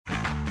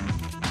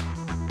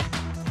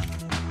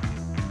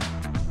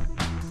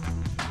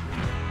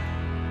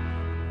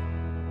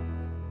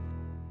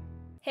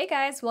Hey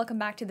guys, welcome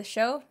back to the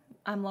show.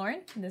 I'm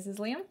Lauren, and this is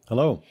Liam.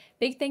 Hello.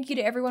 Big thank you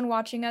to everyone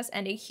watching us,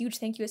 and a huge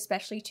thank you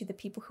especially to the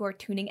people who are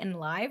tuning in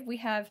live. We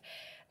have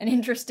an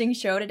interesting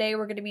show today.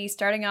 We're going to be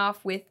starting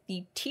off with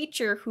the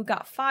teacher who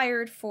got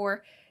fired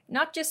for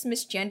not just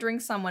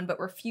misgendering someone, but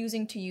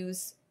refusing to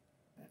use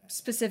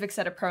specific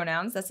set of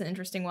pronouns. That's an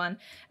interesting one.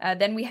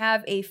 Then we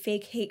have a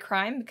fake hate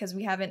crime, because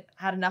we haven't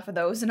had enough of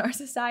those in our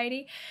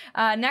society.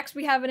 Next,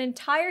 we have an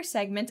entire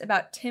segment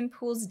about Tim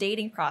Pool's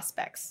dating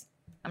prospects.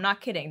 I'm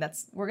not kidding.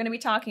 We're going to be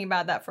talking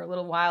about that for a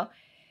little while.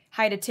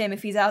 Hi to Tim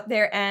if he's out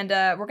there. And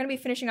we're going to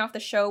be finishing off the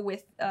show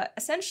with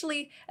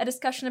essentially a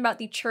discussion about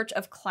the Church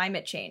of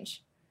Climate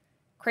Change.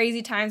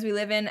 Crazy times we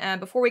live in.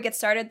 Before we get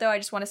started, though, I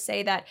just want to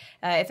say that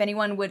if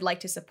anyone would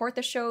like to support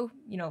the show,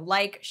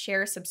 like,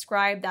 share,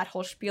 subscribe, that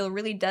whole spiel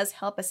really does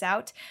help us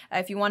out.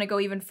 If you want to go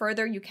even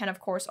further, you can, of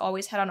course,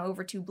 always head on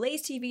over to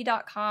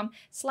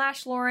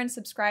blazetv.com/Lauren,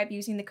 subscribe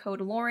using the code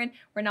Lauren.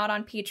 We're not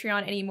on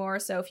Patreon anymore,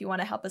 so if you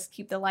want to help us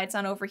keep the lights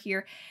on over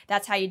here,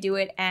 that's how you do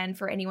it. And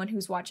for anyone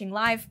who's watching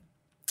live,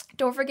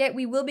 don't forget,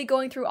 we will be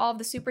going through all of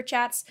the super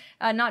chats,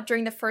 not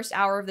during the first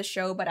hour of the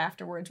show, but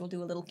afterwards we'll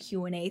do a little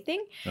Q&A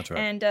thing. That's right.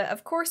 And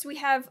of course, we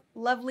have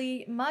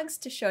lovely mugs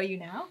to show you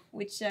now,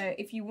 which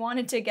if you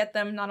wanted to get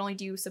them, not only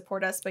do you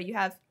support us, but you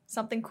have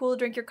something cool to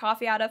drink your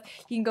coffee out of,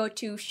 you can go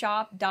to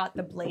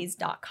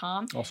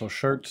shop.theblaze.com. Also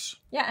shirts.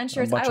 Yeah, and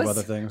shirts. A bunch of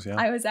other things, yeah.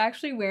 I was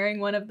actually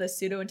wearing one of the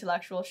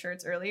pseudo-intellectual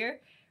shirts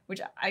earlier,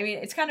 which, I mean,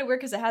 it's kind of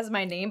weird because it has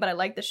my name, but I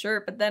like the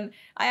shirt. But then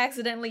I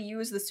accidentally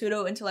used the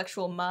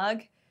pseudo-intellectual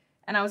mug,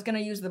 and I was going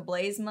to use the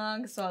Blaze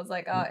mug, so I was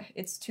like, oh,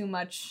 it's too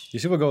much. You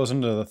see what goes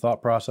into the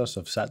thought process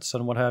of sets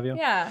and what have you?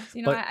 Yeah,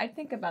 I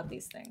think about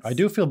these things. I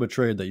do feel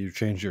betrayed that you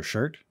changed your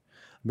shirt,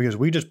 because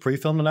we just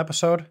pre-filmed an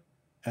episode,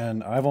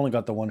 and I've only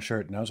got the one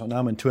shirt now, so now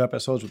I'm in 2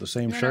 episodes with the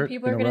same shirt.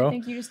 People are going to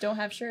think you just don't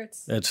have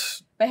shirts.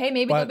 But hey,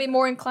 maybe they'll be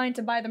more inclined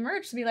to buy the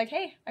merch, to be like,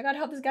 hey, I got to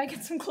help this guy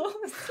get some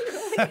clothes. He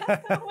only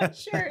has that one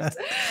shirt.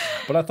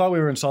 But I thought we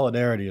were in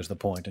solidarity is the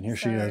point, and here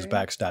she is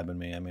backstabbing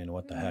me. I mean,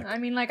 what the heck? I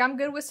mean, I'm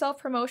good with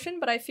self-promotion,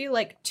 but I feel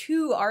like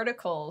 2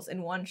 articles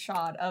in one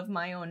shot of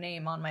my own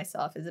name on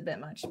myself is a bit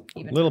much.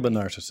 A little bit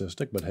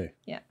narcissistic, but hey.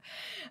 Yeah.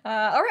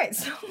 All right,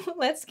 so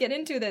let's get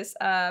into this.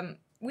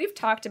 We've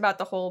talked about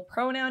the whole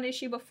pronoun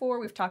issue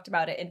before. We've talked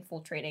about it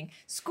infiltrating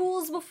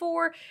schools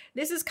before.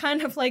 This is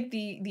kind of like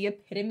the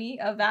epitome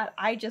of that.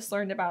 I just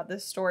learned about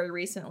this story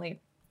recently.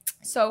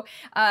 So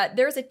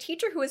there's a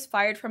teacher who was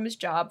fired from his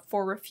job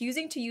for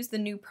refusing to use the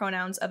new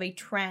pronouns of a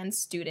trans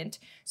student.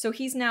 So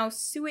he's now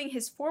suing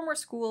his former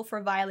school for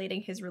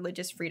violating his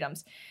religious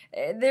freedoms.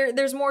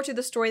 There's more to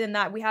the story than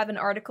that. We have an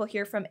article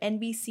here from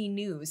NBC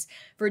News.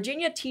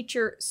 Virginia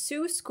teacher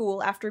sues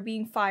school after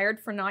being fired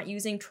for not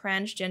using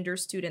transgender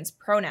students'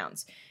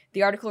 pronouns.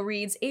 The article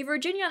reads, a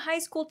Virginia high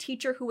school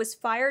teacher who was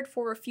fired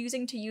for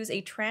refusing to use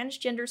a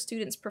transgender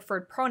student's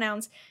preferred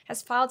pronouns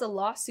has filed a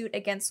lawsuit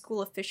against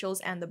school officials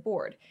and the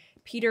board.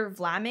 Peter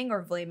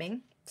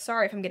Vlaming,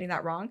 sorry if I'm getting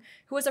that wrong,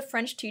 who was a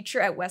French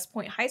teacher at West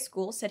Point High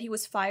School, said he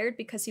was fired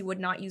because he would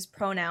not use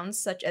pronouns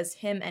such as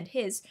him and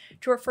his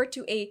to refer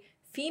to a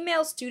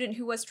female student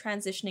who was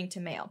transitioning to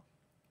male.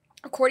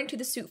 According to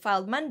the suit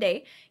filed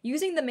Monday,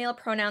 using the male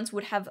pronouns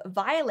would have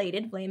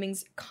violated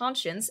Vlaming's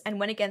conscience and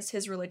went against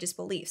his religious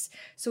beliefs.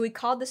 So he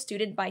called the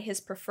student by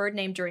his preferred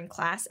name during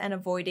class and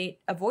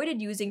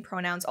avoided using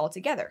pronouns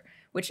altogether,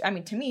 which, I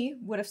mean, to me,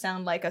 would have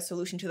sounded like a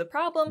solution to the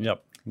problem.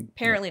 Yep.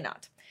 Apparently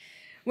not.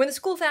 When the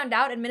school found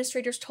out,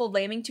 administrators told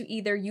Vlaming to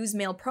either use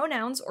male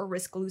pronouns or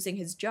risk losing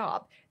his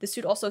job. The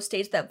suit also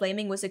states that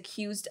Vlaming was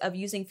accused of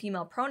using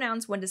female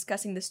pronouns when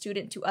discussing the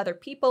student to other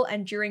people,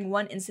 and during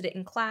one incident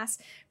in class,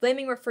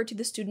 Vlaming referred to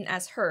the student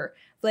as her.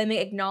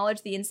 Vlaming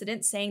acknowledged the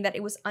incident, saying that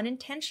it was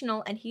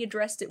unintentional and he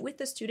addressed it with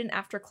the student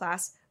after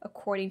class,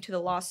 according to the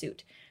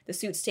lawsuit. The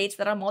suit states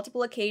that on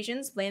multiple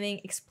occasions,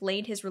 Vlaming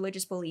explained his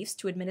religious beliefs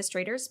to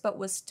administrators, but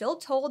was still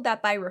told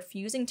that by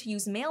refusing to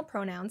use male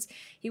pronouns,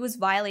 he was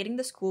violating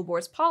the school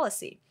board's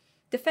policy.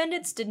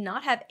 Defendants did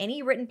not have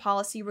any written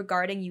policy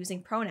regarding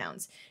using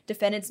pronouns.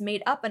 Defendants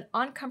made up an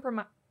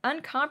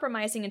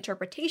uncompromising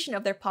interpretation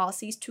of their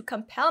policies to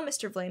compel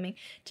Mr. Vlaming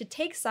to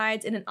take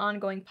sides in an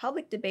ongoing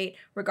public debate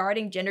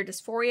regarding gender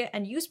dysphoria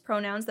and use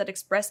pronouns that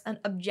express an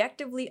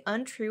objectively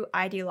untrue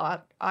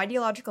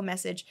ideological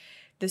message,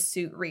 the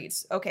suit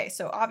reads. Okay,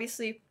 so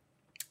obviously,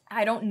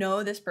 I don't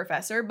know this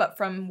professor, but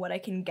from what I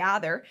can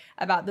gather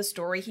about the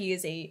story, he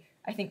is I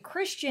think,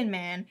 Christian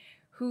man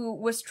who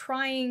was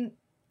trying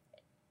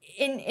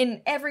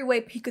in every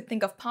way he could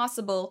think of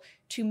possible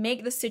to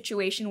make the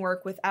situation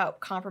work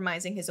without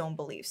compromising his own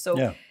beliefs.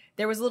 So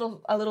there was a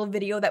little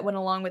video that went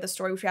along with the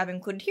story, which we haven't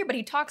included here, but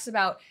he talks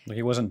about... Like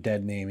he wasn't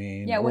dead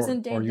naming. Yeah,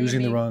 wasn't dead or naming. Or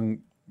using the wrong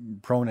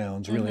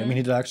pronouns, really. I mean,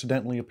 he did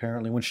accidentally,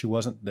 apparently, when she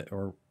wasn't...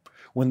 Or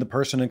when the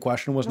person in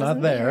question was Wasn't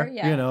not there, there,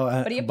 yeah. you know,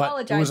 But he it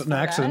apologized was an for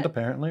accident that.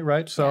 apparently,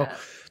 right? So Yeah.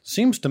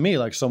 seems to me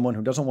like someone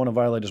who doesn't want to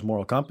violate his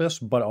moral compass,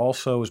 but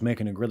also is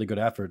making a really good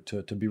effort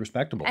to be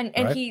respectable, And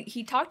right?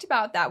 he talked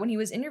about that when he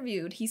was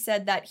interviewed. He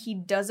said that he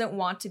doesn't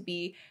want to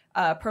be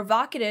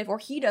provocative, or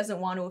he doesn't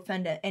want to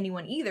offend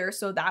anyone either.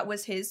 So that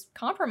was his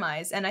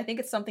compromise. And I think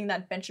it's something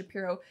that Ben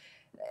Shapiro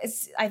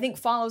I think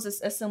follows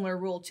a similar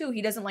rule too.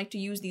 He doesn't like to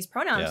use these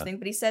pronouns Yeah. thing,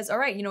 but he says, all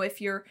right, you know, if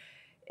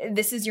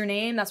this is your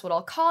name, that's what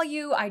I'll call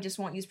you. I just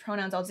won't use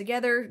pronouns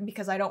altogether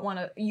because I don't want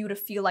you to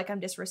feel like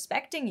I'm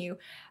disrespecting you.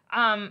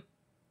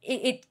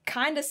 It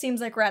kind of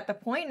seems like we're at the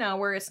point now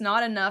where it's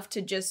not enough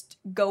to just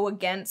go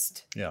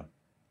against Yeah.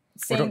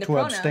 saying the to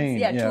pronouns. abstain,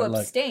 Yeah, yeah, to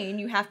like- abstain,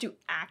 you have to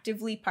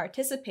actively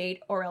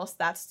participate, or else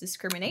that's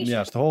discrimination.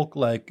 Yes, the whole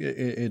like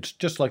it's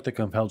just like the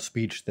compelled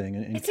speech thing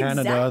in It's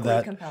Canada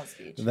exactly compelled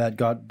speech. that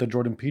got the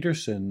Jordan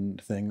Peterson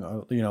thing,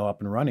 you know,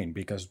 up and running,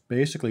 because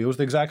basically it was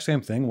the exact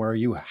same thing where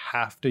you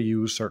have to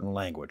use certain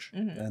language,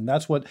 and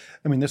that's what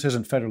I mean. This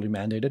isn't federally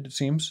mandated, it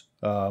seems,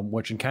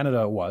 which in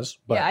Canada it was.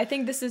 But Yeah, I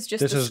think this is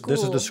just this the is school.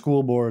 this is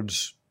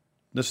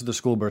the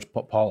school board's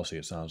policy.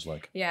 It sounds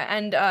like. Yeah,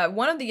 and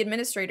one of the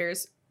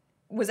administrators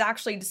was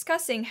actually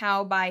discussing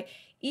how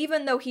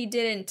even though he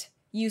didn't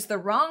use the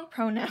wrong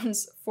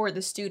pronouns for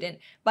the student,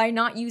 by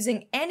not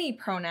using any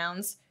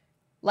pronouns,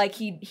 like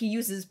he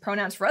uses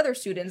pronouns for other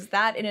students,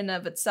 that in and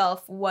of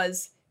itself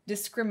was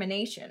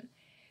discrimination.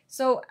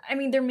 So, I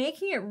mean, they're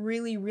making it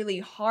really, really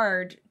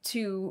hard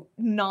to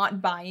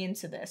not buy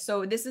into this.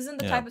 So this isn't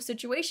the Yeah. type of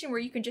situation where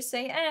you can just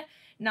say,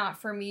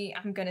 not for me,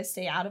 I'm going to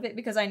stay out of it,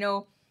 because I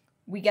know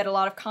we get a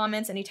lot of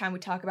comments anytime we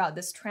talk about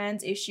this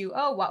trans issue.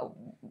 Oh, wow,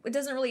 it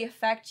doesn't really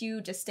affect you.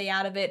 Just stay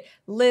out of it.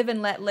 Live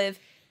and let live.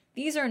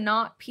 These are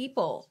not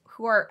people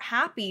who are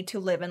happy to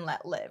live and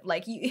let live.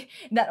 Like,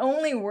 that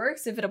only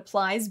works if it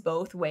applies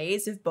both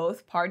ways, if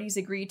both parties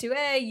agree to,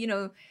 hey, you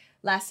know,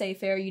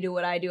 laissez-faire, you do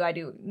what I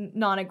do,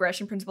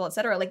 non-aggression principle,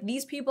 etc. Like,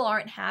 these people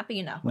aren't happy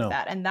enough with No.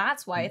 that, and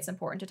that's why it's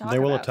important to talk about. They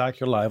will attack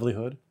your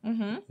livelihood.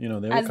 Mm-hmm. You know,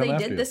 they will As come they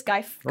after did, you. this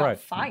guy got Right.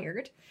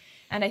 fired.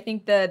 And I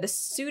think the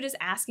suit is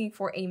asking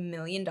for $1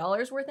 million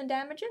worth in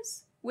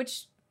damages,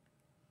 which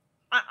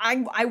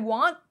I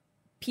want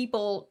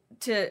people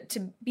to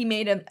be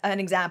made an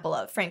example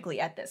of, frankly,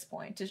 at this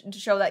point, to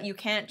show that you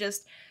can't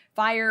just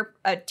fire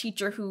a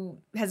teacher who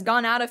has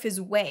gone out of his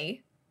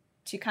way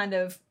to kind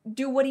of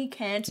do what he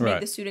can to make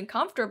Right. the student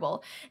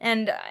comfortable.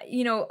 And,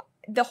 you know,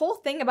 the whole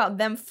thing about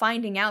them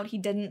finding out he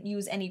didn't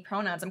use any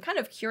pronouns, I'm kind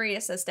of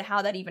curious as to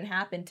how that even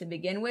happened to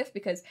begin with,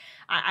 because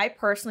I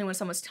personally, when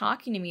someone's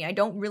talking to me, I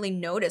don't really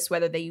notice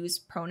whether they use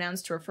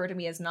pronouns to refer to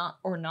me as not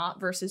or not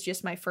versus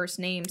just my first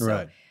name.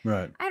 So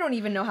Right. I don't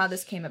even know how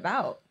this came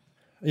about.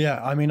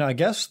 Yeah, I mean, I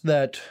guess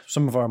that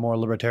some of our more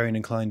libertarian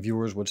inclined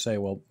viewers would say,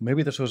 well,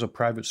 maybe this was a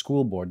private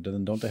school board,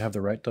 then don't they have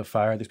the right to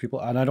fire these people?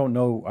 And I don't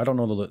know if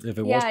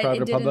it was Yeah, private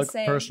it or didn't public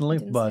say. personally, It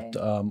didn't but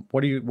say.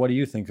 what do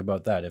you think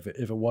about that? If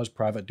it was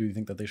private, do you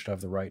think that they should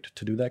have the right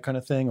to do that kind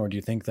of thing, or do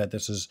you think that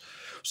this is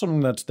something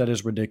that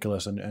is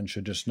ridiculous and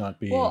should just not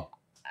be? Well,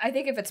 I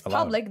think if it's allowed.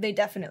 public, they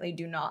definitely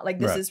do not. Like,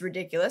 this Right. is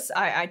ridiculous.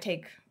 I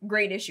take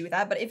great issue with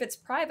that. But if it's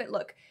private,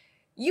 look,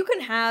 you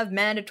can have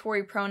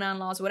mandatory pronoun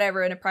laws,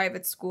 whatever, in a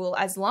private school,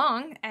 as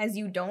long as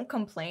you don't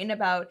complain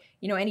about,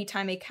 you know,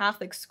 anytime a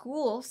Catholic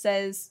school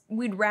says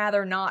we'd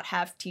rather not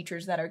have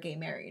teachers that are gay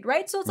married,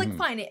 right? So it's like,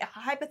 fine,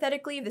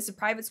 hypothetically, if this is a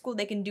private school,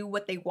 they can do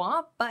what they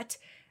want, but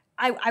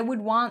I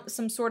would want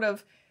some sort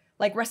of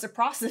like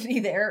reciprocity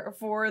there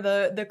for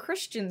the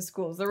Christian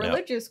schools, the Yeah.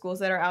 religious schools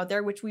that are out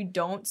there, which we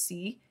don't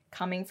see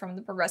coming from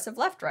the progressive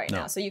left right No.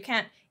 now. So you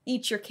can't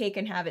eat your cake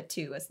and have it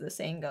too, as the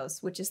saying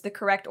goes, which is the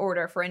correct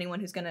order for anyone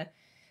who's going to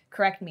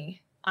correct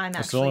me. I'm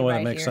That's the actually only way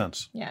right that makes here.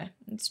 sense. Yeah,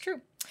 it's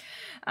true.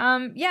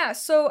 Yeah,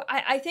 so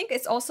I think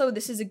it's also,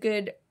 this is a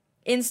good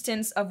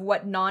instance of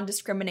what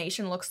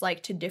non-discrimination looks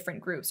like to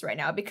different groups right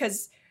now,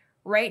 because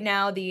right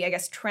now the, I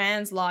guess,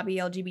 trans lobby,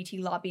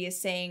 LGBT lobby is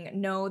saying,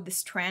 no,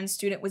 this trans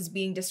student was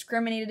being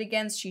discriminated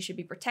against, she should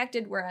be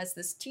protected, whereas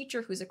this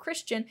teacher who's a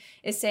Christian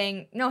is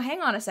saying, no,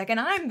 hang on a second,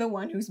 I'm the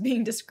one who's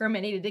being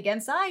discriminated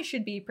against, I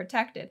should be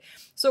protected.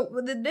 So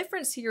the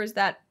difference here is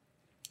that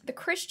the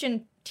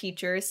Christian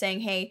teacher is saying,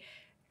 hey,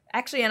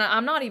 actually, and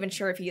I'm not even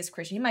sure if he is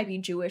Christian, he might be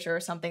Jewish or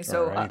something,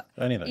 so Or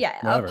anything. yeah,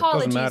 whatever.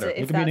 apologies Doesn't matter. if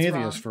He could be an that's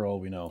atheist wrong. for all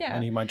we know, Yeah.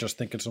 and he might just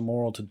think it's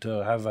immoral to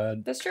have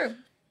that's true.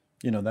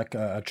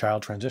 a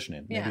child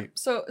transitioning. Yeah. Maybe.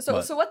 So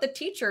but- what the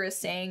teacher is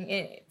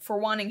saying, for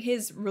wanting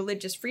his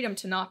religious freedom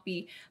to not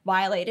be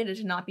violated and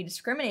to not be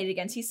discriminated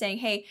against, he's saying,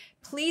 hey,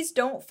 please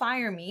don't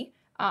fire me.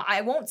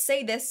 I won't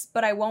say this,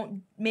 but I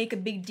won't make a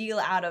big deal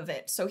out of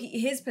it. So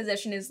his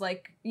position is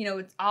like, you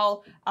know,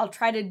 I'll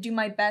try to do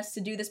my best to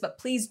do this, but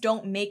please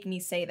don't make me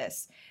say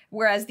this.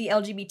 Whereas the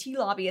LGBT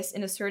lobbyists,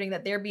 in asserting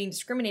that they're being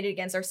discriminated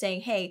against, are saying,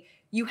 hey,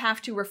 you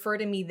have to refer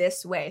to me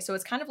this way. So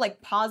it's kind of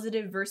like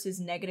positive versus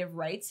negative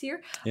rights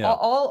here. Yeah.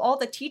 All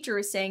the teacher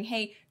is saying,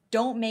 hey,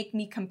 don't make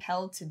me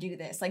compelled to do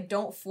this. Like,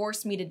 don't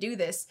force me to do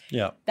this.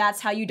 Yeah.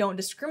 That's how you don't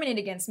discriminate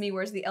against me.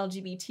 Whereas the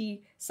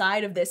LGBT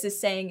side of this is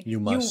saying, You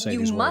must say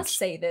these words.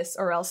 say this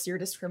or else you're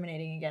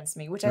discriminating against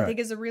me, which I Right. think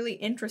is a really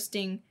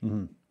interesting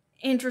Mhm.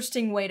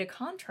 interesting way to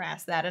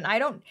contrast that. And I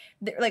don't,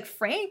 like,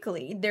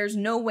 frankly, there's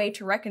no way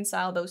to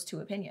reconcile those two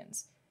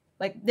opinions.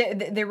 Like,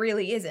 there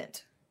really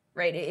isn't,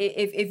 right?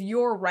 If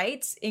your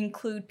rights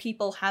include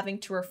people having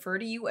to refer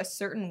to you a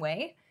certain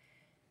way,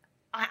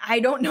 I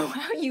don't know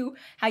how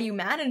you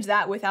manage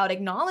that without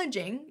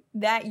acknowledging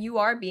that you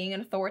are being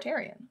an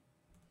authoritarian.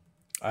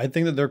 I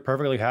think that they're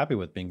perfectly happy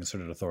with being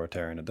considered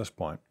authoritarian at this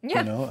point. Yeah.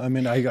 You know, I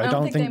mean, I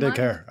don't think they mind.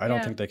 care. I don't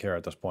Yeah. think they care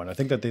at this point. I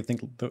think that they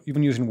think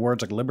even using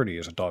words like liberty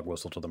is a dog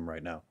whistle to them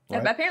right now.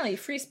 Right? Apparently,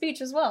 free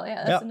speech as well.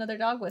 Yeah, that's another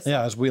dog whistle.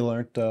 Yeah, as we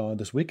learned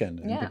this weekend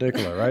in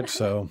particular, right?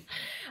 So,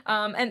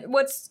 and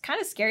what's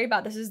kind of scary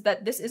about this is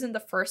that this isn't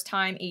the first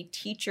time a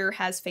teacher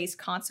has faced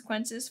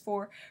consequences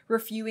for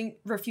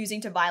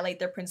refusing to violate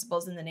their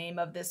principles in the name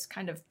of this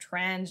kind of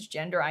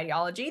transgender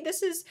ideology.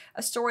 This is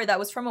a story that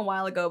was from a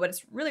while ago, but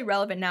it's really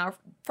relevant now.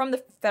 From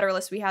the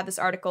Federalist, we have this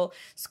article: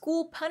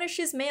 School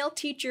punishes male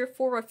teacher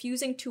for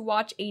refusing to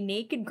watch a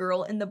naked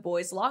girl in the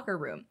boys' locker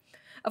room.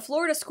 A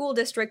Florida school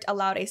district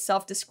allowed a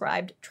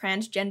self-described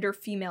transgender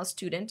female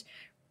student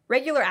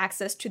regular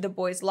access to the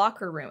boys'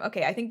 locker room.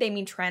 Okay, I think they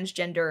mean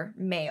transgender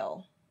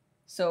male.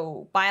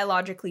 So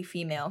biologically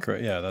female.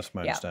 correct. Yeah, that's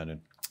my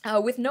understanding.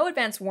 With no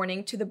advance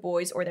warning to the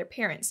boys or their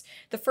parents.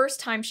 The first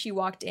time she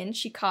walked in,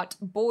 she caught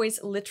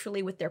boys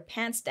literally with their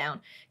pants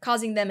down,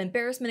 causing them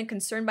embarrassment and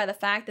concern by the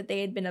fact that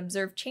they had been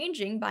observed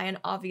changing by an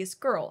obvious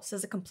girl,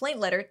 says a complaint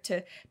letter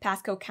to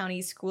Pasco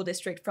County School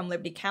District from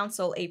Liberty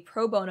Counsel, a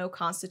pro bono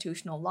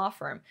constitutional law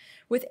firm.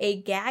 With a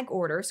gag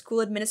order,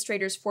 school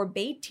administrators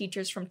forbade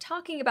teachers from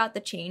talking about the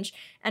change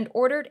and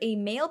ordered a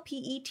male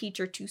PE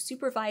teacher to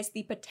supervise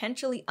the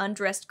potentially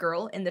undressed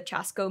girl in the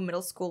Chasco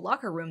Middle School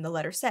locker room, the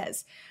letter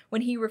says.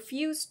 When he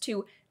refused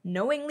to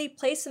knowingly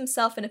place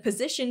himself in a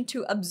position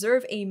to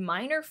observe a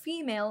minor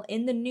female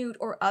in the nude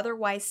or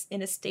otherwise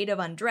in a state of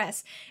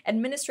undress,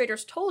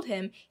 administrators told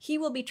him he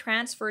will be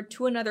transferred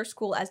to another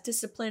school as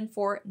discipline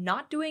for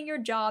not doing your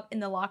job in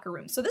the locker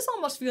room. So this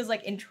almost feels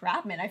like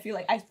entrapment. I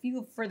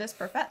feel for this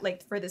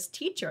for this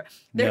teacher.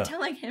 They're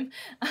telling him,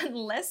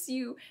 unless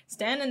you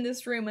stand in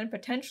this room and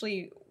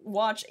potentially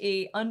watch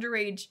a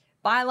underage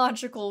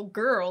biological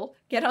girl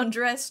get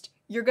undressed,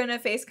 you're gonna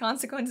face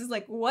consequences.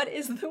 Like, what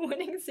is the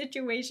winning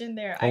situation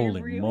there?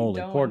 Holy I really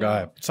moly, don't poor know.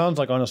 guy. It sounds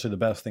like honestly the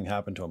best thing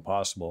happened to him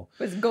possible.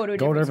 Was go to a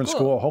Go to a different different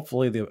school.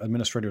 Hopefully the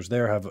administrators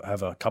there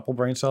have a couple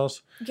brain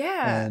cells.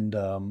 Yeah. And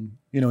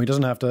he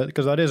doesn't have to,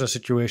 because that is a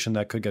situation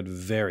that could get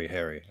very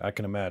hairy. I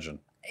can imagine.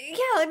 Yeah,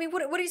 I mean,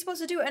 what are you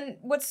supposed to do? And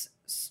what's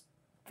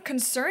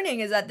concerning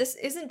is that this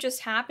isn't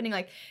just happening.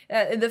 Like,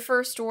 the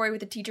first story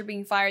with the teacher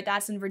being fired,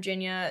 that's in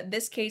Virginia.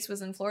 This case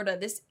was in Florida.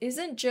 This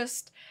isn't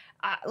just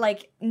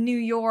like New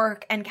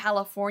York and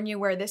California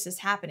where this is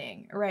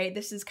happening, right?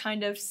 This is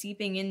kind of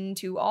seeping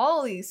into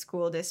all these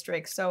school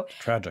districts. So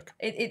Tragic.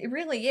 it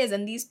really is.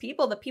 And these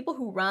people, the people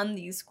who run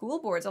these school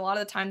boards, a lot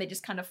of the time they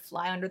just kind of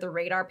fly under the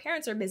radar.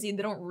 Parents are busy.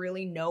 They don't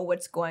really know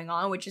what's going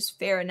on, which is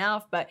fair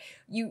enough. But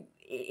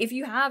if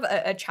you have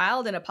a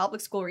child in a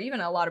public school or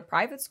even a lot of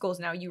private schools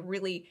now, you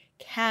really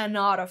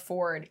cannot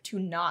afford to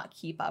not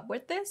keep up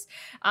with this.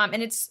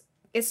 And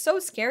it's so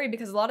scary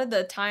because a lot of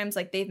the times,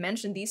 like they've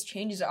mentioned, these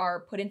changes are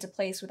put into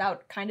place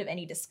without kind of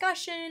any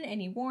discussion,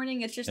 any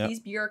warning. It's just these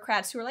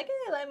bureaucrats who are like,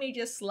 let me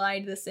just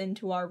slide this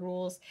into our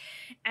rules.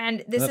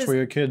 And that's where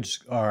your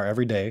kids are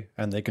every day,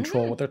 and they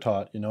control what they're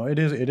taught. It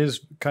is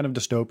kind of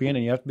dystopian,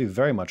 and you have to be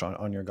very much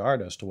on your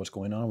guard as to what's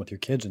going on with your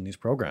kids in these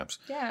programs.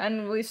 Yeah,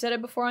 and we've said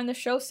it before on the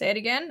show, say it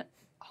again,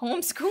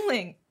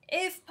 homeschooling.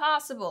 If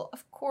possible.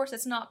 Of course,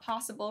 it's not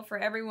possible for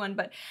everyone,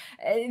 but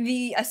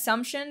the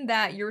assumption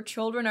that your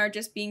children are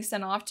just being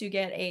sent off to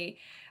get a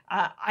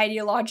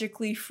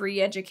ideologically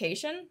free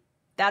education,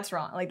 that's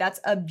wrong. Like, that's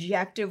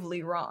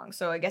objectively wrong.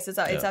 So I guess it's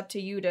up to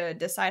you to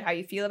decide how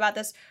you feel about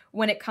this.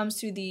 When it comes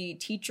to the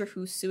teacher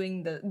who's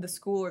suing the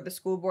school or the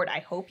school board, I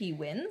hope he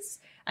wins.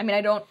 I mean,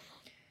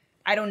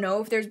 I don't know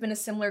if there's been a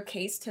similar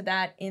case to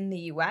that in the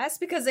US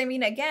because, I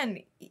mean, again,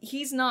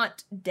 he's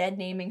not dead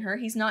naming her.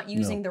 He's not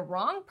using the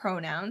wrong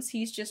pronouns.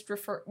 He's just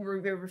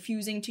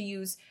refusing to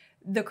use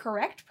the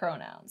correct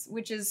pronouns,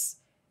 which is,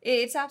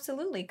 it's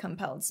absolutely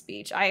compelled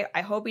speech.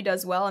 I hope he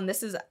does well. And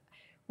this is,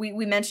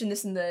 we mentioned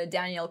this in the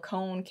Danielle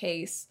Cohn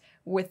case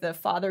with the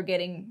father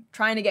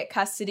trying to get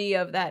custody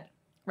of that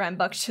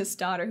rambunctious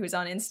daughter who's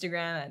on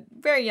Instagram at a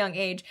very young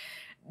age.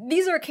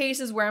 These are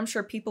cases where I'm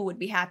sure people would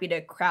be happy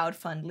to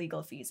crowdfund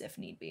legal fees if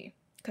need be,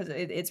 because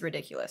it's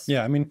ridiculous.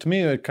 Yeah, I mean, to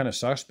me, it kind of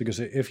sucks because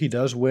if he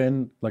does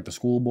win, like the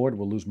school board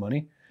will lose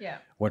money. Yeah.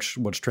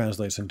 Which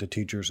translates into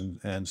teachers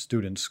and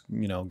students,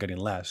 getting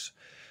less.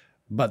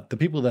 But the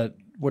people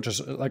which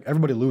is like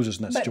everybody loses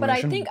in that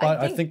situation. But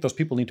I think those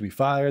people need to be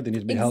fired. They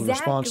need to be held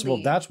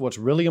responsible. That's what's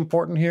really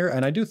important here.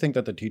 And I do think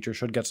that the teacher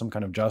should get some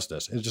kind of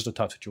justice. It's just a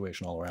tough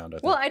situation all around.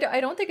 Well, I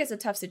don't think it's a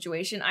tough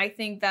situation. I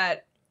think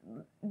that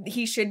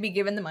he should be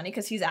given the money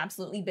because he's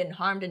absolutely been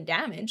harmed and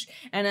damaged.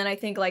 And then I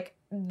think like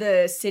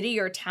the city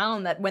or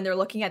town that when they're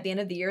looking at the end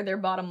of the year, their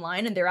bottom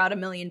line and they're out $1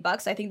 million, I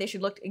think they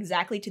should look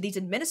exactly to these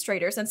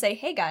administrators and say,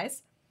 hey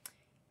guys,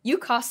 you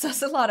cost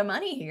us a lot of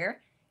money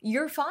here.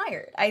 You're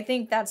fired. I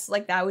think that's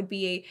like, that would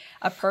be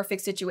a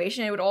perfect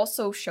situation. It would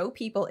also show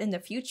people in the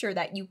future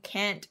that you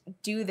can't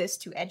do this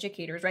to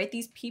educators, right?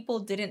 These people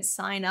didn't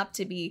sign up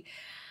to be,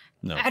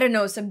 I don't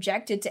know,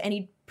 subjected to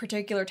any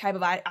particular type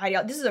of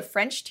ideology. This is a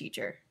French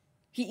teacher.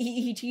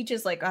 He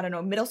teaches like, I don't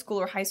know, middle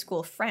school or high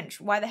school French.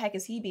 Why the heck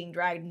is he being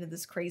dragged into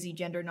this crazy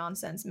gender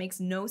nonsense? Makes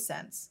no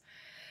sense.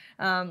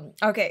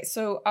 Okay,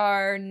 so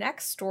our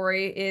next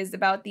story is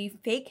about the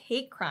fake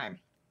hate crime.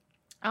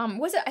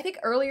 Was it, I think,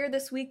 earlier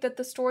this week that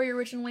the story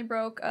originally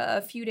broke,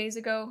 a few days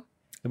ago?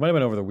 It might have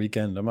been over the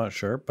weekend. I'm not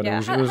sure, but it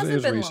was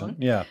recent. Long.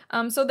 Yeah.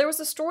 So there was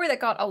a story that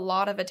got a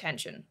lot of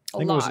attention.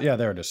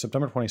 There it is,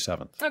 September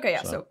 27th. Okay,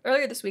 yeah. So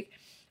earlier this week,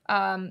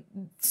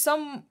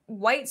 some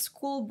white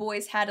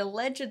schoolboys had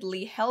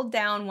allegedly held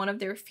down one of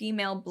their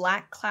female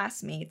black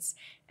classmates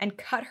and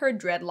cut her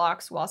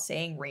dreadlocks while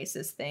saying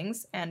racist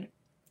things. And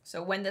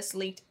so when this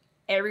leaked,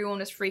 everyone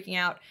was freaking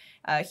out.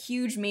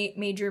 Huge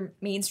major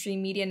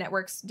mainstream media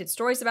networks did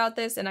stories about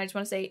this. And I just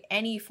want to say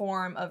any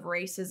form of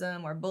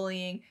racism or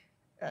bullying,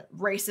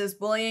 racist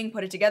bullying,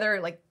 put it together,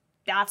 like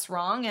that's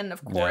wrong. And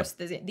of course,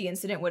 the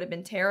incident would have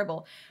been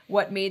terrible.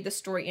 What made the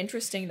story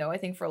interesting, though, I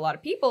think for a lot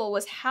of people,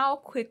 was how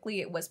quickly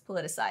it was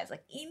politicized,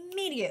 like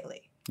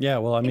immediately. Yeah,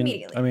 well, I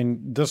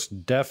mean, this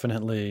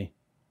definitely,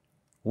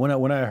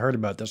 when I heard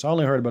about this, I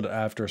only heard about it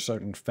after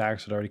certain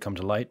facts had already come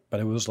to light, but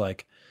it was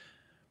like,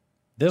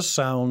 this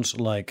sounds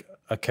like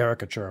a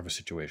caricature of a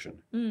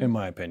situation, in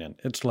my opinion.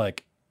 It's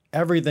like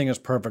everything is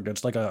perfect.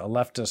 It's like a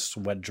leftist's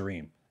wet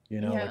dream. You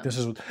know, like this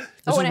is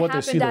what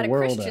they see the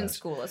world as. Happened at a Christian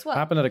school as well.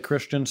 Happened at a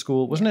Christian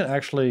school. Wasn't it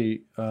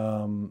actually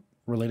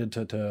related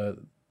to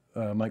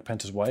Mike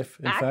Pence's wife,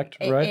 in fact,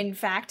 right? In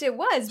fact, it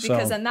was,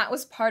 because and that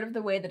was part of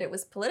the way that it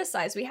was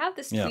politicized. We have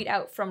this tweet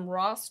out from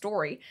Raw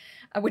Story,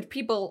 which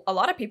a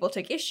lot of people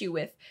took issue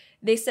with.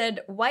 They said,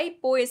 white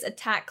boys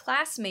attack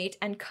classmate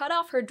and cut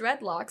off her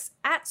dreadlocks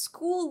at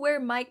school where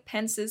Mike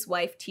Pence's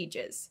wife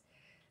teaches.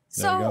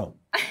 So,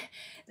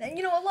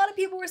 you know, a lot of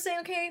people were saying,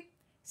 okay,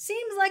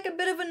 seems like a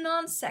bit of a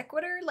non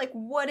sequitur. Like,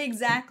 what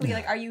exactly?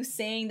 Like, are you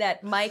saying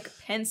that Mike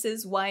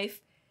Pence's wife...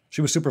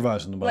 She was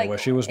supervising them, by the way.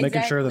 She was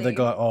making sure that they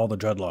got all the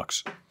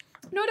dreadlocks.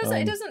 No,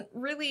 it doesn't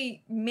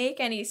really make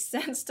any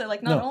sense to,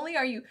 like, not only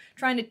are you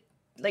trying to,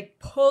 like,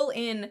 pull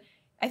in,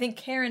 I think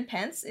Karen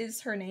Pence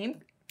is her name.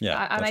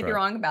 Yeah, I might be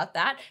wrong about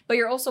that. But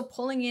you're also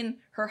pulling in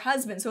her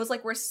husband. So it's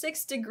like we're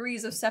 6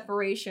 degrees of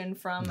separation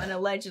from an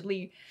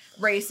allegedly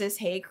racist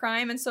hate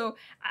crime. And so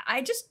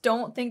I just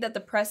don't think that the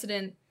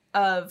precedent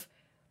of,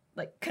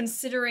 like,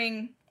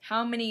 considering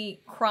how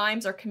many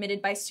crimes are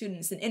committed by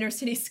students in inner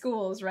city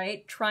schools,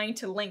 right? Trying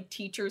to link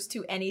teachers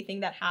to anything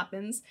that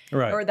happens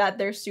or that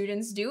their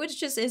students do. It's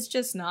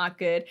just not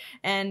good.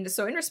 And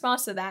so in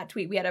response to that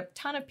tweet, we had a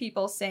ton of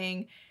people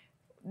saying,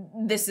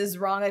 this is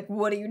wrong. Like,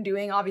 what are you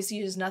doing?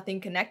 Obviously, there's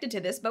nothing connected to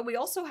this. But we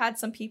also had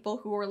some people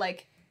who were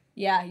like,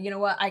 yeah, you know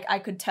what? I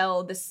could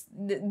tell this.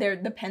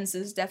 The Pence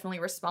is definitely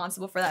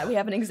responsible for that. We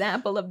have an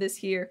example of this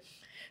here.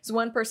 So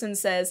one person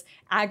says,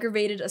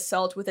 aggravated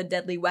assault with a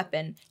deadly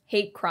weapon,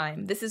 hate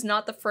crime. This is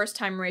not the first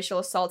time racial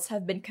assaults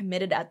have been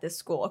committed at this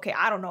school. Okay,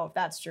 I don't know if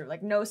that's true.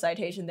 Like, no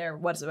citation there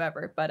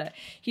whatsoever. But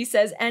he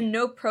says, and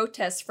no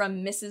protests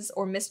from Mrs.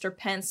 or Mr.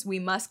 Pence. We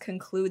must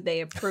conclude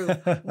they approve.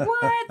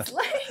 What?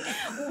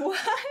 Like, what?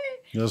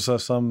 There's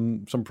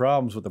some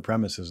problems with the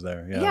premises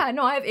there. Yeah,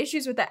 no, I have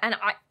issues with that. And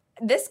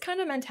this kind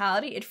of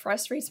mentality, it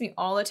frustrates me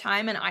all the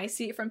time, and I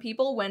see it from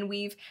people when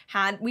we've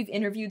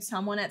interviewed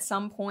someone at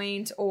some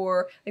point,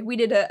 or like we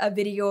did a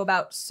video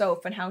about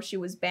Soph and how she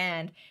was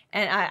banned,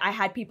 and I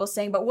had people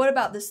saying, but what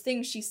about this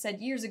thing she said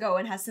years ago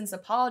and has since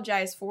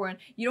apologized for, and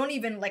you don't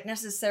even like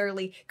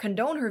necessarily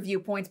condone her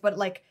viewpoints, but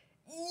like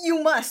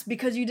you must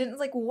because you didn't.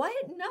 Like, what?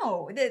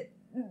 No,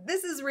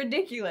 this is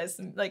ridiculous.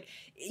 Like,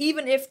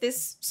 even if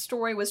this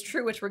story was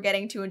true, which we're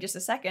getting to in just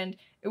a second,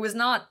 it was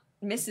not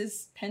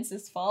Mrs.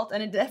 Pence's fault,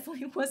 and it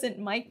definitely wasn't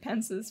Mike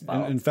Pence's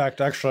fault. In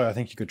fact, actually, I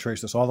think you could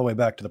trace this all the way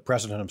back to the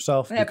president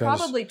himself. Yeah,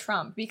 probably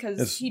Trump,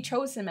 because he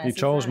chose him as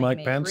his running Mike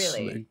mate, Pence.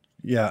 Really.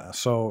 Yeah,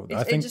 so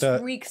I think it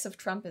just reeks of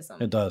Trumpism.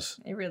 It does.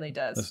 It really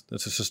does.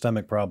 It's a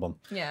systemic problem.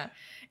 Yeah.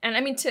 And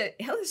I mean, to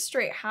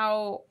illustrate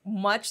how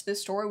much the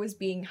story was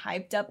being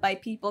hyped up by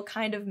people,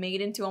 kind of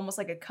made into almost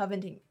like a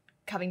Covington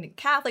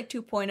Catholic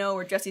 2.0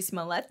 or Jussie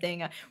Smollett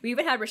thing. We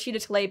even had Rashida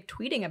Tlaib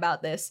tweeting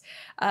about this,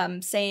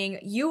 saying,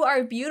 "You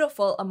are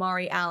beautiful,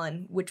 Amari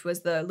Allen," which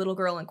was the little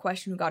girl in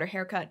question who got her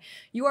haircut.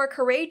 "You are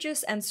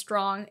courageous and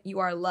strong. You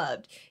are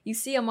loved. You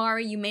see,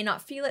 Amari, you may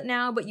not feel it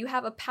now, but you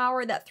have a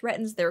power that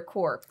threatens their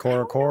core."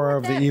 Core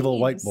of the evil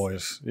white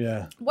boys.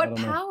 Yeah. What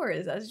power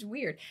is that? It's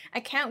weird.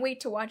 I can't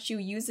wait to watch you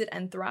use it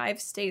and thrive.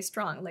 Stay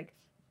strong. Like,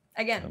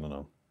 again, I don't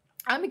know.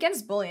 I'm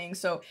against bullying,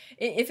 so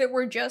if it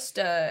were just,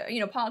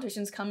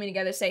 politicians coming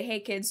together say, hey,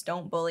 kids,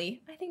 don't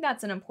bully, I think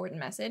that's an important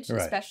message,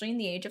 especially in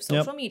the age of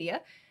social media.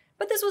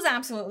 But this was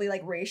absolutely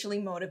like racially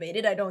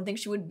motivated. I don't think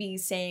she would be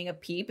saying a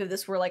peep if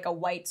this were like a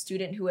white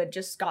student who had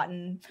just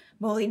gotten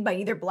bullied by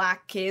either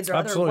black kids or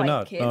Absolutely other white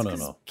not. kids. No, no, 'Cause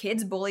no.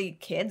 kids bully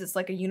kids. It's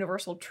like a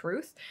universal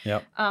truth.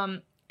 Yep.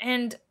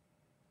 And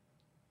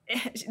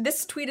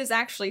this tweet is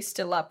actually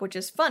still up, which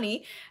is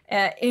funny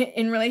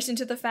in relation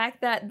to the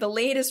fact that the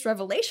latest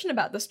revelation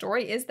about the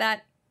story is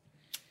that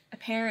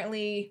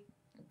apparently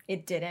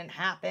it didn't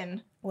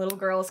happen. Little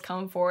girls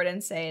come forward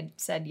and said,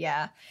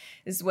 yeah,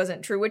 this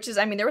wasn't true, which is,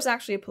 I mean, there was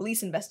actually a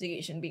police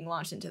investigation being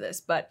launched into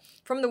this. But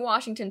from the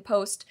Washington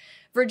Post,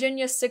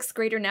 Virginia's 6th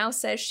grader now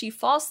says she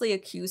falsely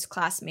accused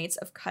classmates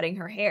of cutting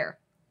her hair.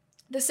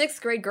 The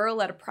 6th grade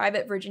girl at a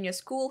private Virginia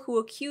school who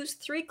accused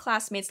 3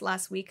 classmates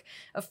last week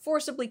of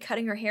forcibly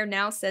cutting her hair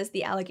now says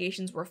the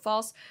allegations were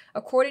false,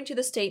 according to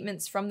the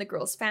statements from the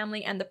girl's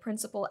family and the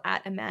principal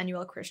at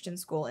Emmanuel Christian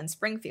School in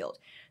Springfield.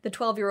 The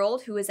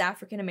 12-year-old, who is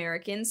African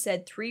American,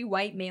 said 3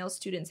 white male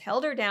students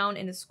held her down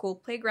in a school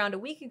playground a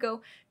week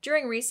ago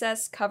during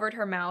recess, covered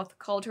her mouth,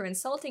 called her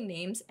insulting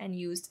names, and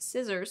used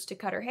scissors to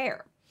cut her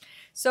hair.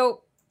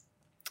 So,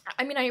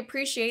 I mean, I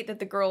appreciate that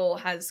the girl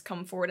has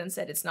come forward and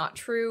said it's not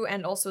true,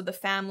 and also the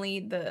family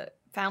of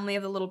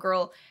the little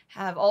girl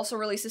have also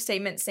released a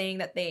statement saying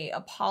that they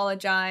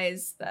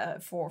apologize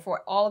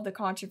for all of the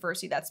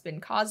controversy that's been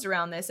caused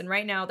around this. And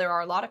right now there are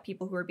a lot of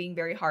people who are being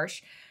very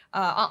harsh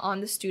on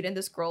the student,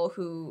 this girl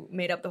who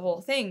made up the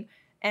whole thing.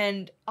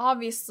 And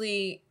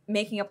obviously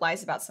making up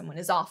lies about someone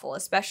is awful,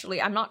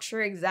 especially, I'm not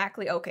sure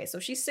exactly, okay, so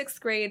she's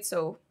 6th grade,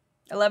 so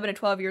 11 to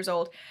 12 years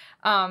old.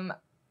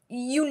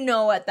 You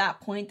know at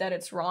that point that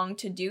it's wrong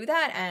to do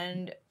that,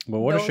 and But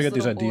where does she get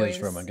these little ideas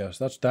boys- from? I guess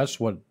that's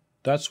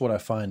what I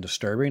find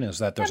disturbing is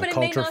that there's yeah, a but it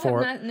may culture not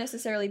for have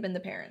necessarily been the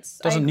parents.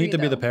 I doesn't need agree, to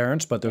be the though.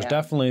 parents, but there's Yeah.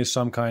 definitely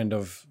some kind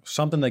of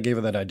something that gave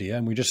her that idea.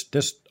 And we just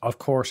this, of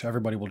course,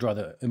 everybody will draw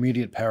the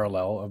immediate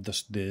parallel of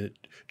the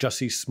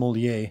Jussie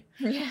Smollett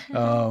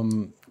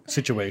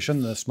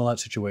situation, the Smollett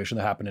situation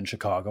that happened in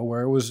Chicago,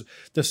 where it was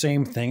the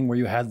same thing, where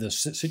you had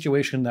this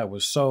situation that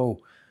was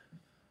so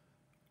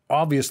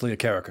obviously a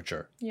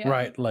caricature, Yeah.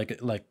 right? Like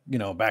you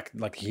know, back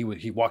like he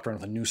walked around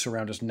with a noose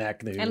around his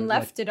neck, And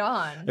left it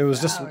on. It was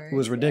for just hours, it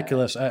was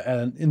ridiculous,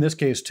 and in this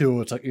case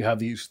too, it's like you have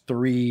these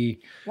 3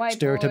 White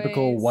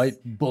stereotypical boys. white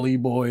bully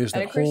boys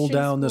At a that hold Christian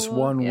down this school,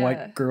 one yeah.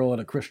 white girl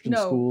at a Christian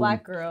No, school,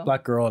 black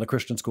girl. at a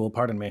Christian school,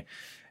 pardon me,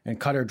 and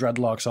cut her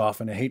dreadlocks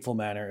off in a hateful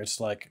manner. It's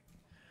like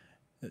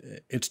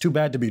it's too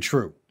bad to be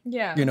true.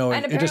 Yeah. You know,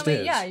 and it just apparently,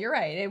 is. yeah, you're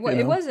right. It know?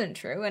 it wasn't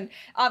true. And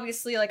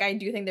obviously, like, I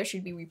do think there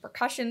should be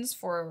repercussions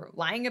for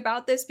lying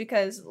about this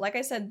because, like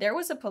I said, there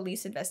was a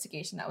police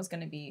investigation that was going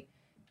to be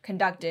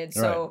conducted.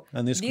 So, right.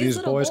 And these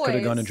little boys could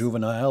have gone to boys,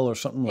 juvenile or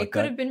something like it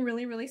could that. have been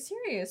really, really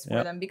serious for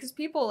Yep. them because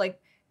people,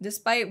 like,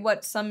 despite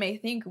what some may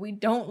think, we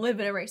don't live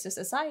in a racist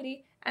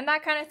society, and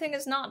that kind of thing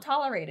is not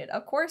tolerated.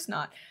 Of course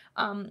not.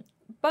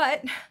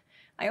 But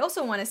I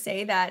also want to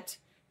say that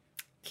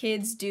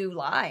kids do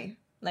lie.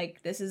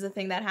 Like, this is a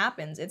thing that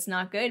happens. It's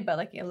not good, but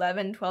like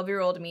 11,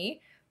 12-year-old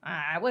me,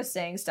 I was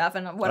saying stuff,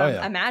 and what Oh, I'm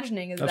yeah.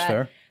 imagining is That's that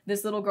fair.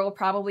 this little girl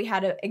probably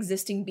had an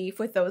existing beef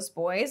with those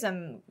boys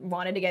and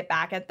wanted to get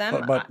back at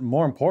them. But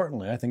more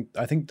importantly, I think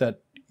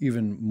that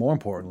even more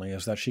importantly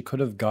is that she could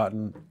have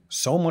gotten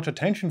so much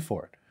attention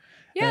for it.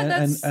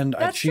 yeah, and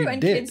that's she true. And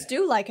did. kids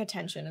do like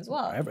attention as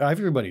well.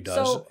 Everybody does,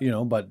 So- you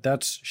know, but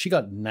she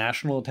got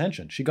national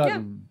attention. She got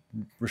Yeah.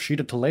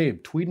 Rashida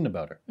Tlaib tweeting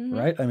about her,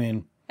 right? I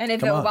mean, And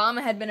if Come on.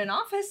 Obama had been in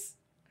office,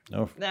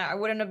 no, I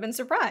wouldn't have been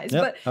surprised.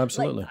 Yep, but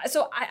absolutely. Like,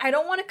 so I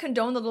don't want to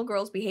condone the little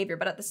girl's behavior,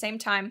 but at the same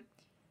time,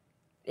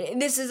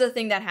 this is a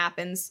thing that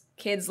happens.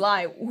 Kids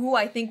lie. Who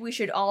I think we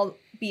should all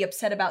be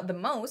upset about the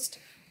most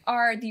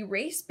are the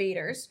race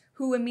baiters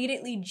who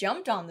immediately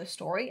jumped on the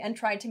story and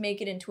tried to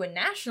make it into a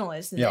national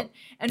incident, Yep.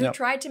 and who Yep.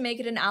 tried to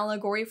make it an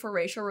allegory for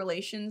racial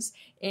relations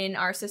in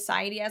our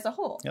society as a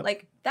whole. Yep.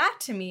 Like, that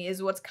to me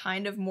is what's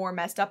kind of more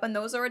messed up, and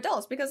those are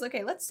adults. Because,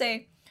 okay, let's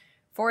say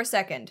for a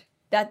second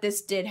that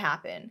this did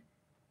happen.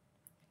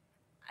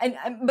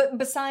 But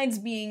besides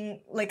being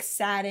like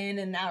saddened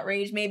and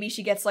outraged, maybe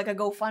she gets like a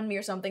GoFundMe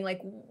or something. Like,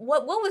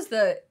 what was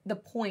the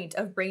point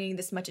of bringing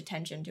this much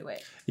attention to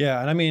it?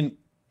 yeah, and I mean,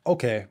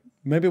 okay,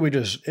 maybe we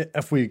just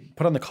if we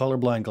put on the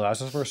colorblind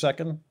glasses for a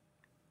second,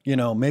 you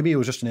know, maybe it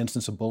was just an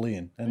instance of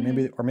bullying,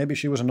 and maybe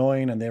she was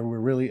annoying, and they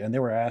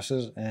were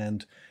asses,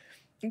 and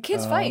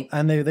Kids fight.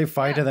 and they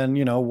fight, and then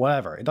you know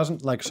whatever. It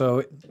doesn't like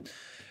so.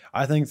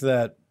 I think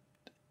that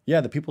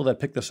the people that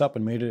picked this up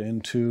and made it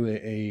into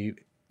a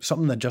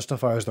something that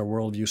justifies their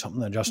worldview, something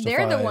that justifies.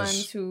 They're the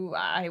ones who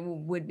I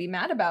would be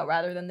mad about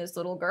rather than this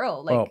little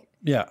girl. Like, Well,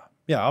 yeah.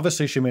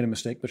 Obviously, she made a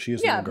mistake, but she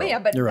is a little girl.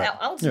 but You're right.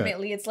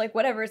 ultimately, it's like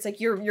whatever. It's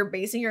like you're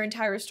basing your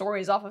entire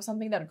stories off of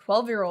something that a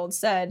 12-year-old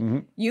said. Mm-hmm.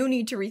 You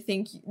need to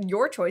rethink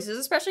your choices,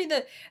 especially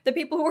the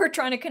people who are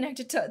trying to connect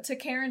it to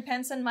Karen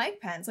Pence and Mike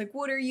Pence. Like,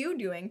 what are you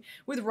doing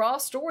with Raw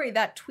Story?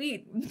 That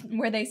tweet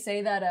where they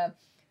say that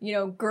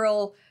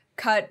girl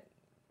cut.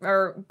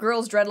 Or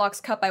girls'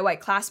 dreadlocks cut by white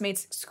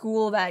classmates,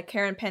 school that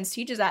Karen Pence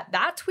teaches at.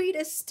 That tweet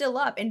is still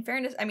up. In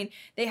fairness, I mean,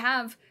 they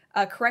have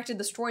corrected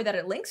the story that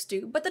it links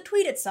to, but the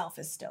tweet itself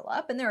is still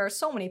up. And there are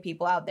so many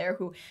people out there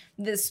who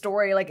this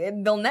story, like,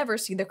 they'll never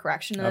see the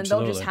correction, and then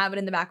they'll just have it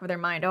in the back of their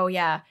mind. Oh,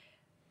 yeah,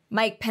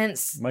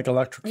 Michael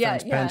Electric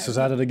Pence is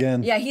at it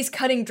again. Yeah, he's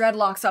cutting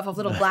dreadlocks off of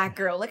little black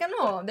girl. Like, I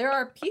know, there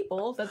are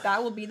people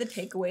that will be the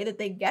takeaway that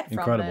they get from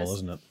this. Incredible,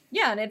 isn't it?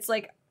 Yeah, and it's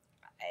like,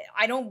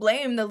 I don't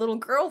blame the little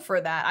girl for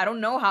that. I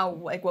don't know how,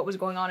 like, what was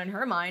going on in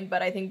her mind,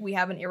 but I think we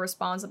have an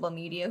irresponsible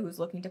media who's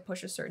looking to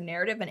push a certain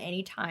narrative, and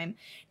anytime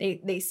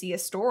they see a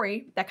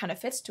story that kind of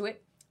fits to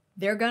it,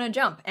 they're gonna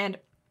jump. And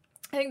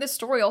I think this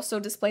story also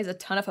displays a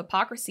ton of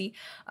hypocrisy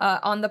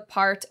on the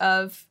part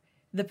of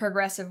the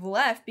progressive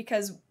left,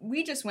 because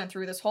we just went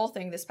through this whole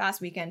thing this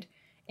past weekend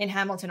in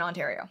Hamilton,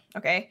 Ontario,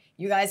 okay?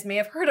 You guys may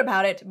have heard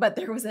about it, but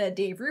there was a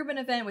Dave Rubin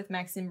event with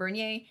Maxime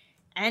Bernier.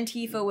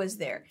 Antifa was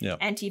there.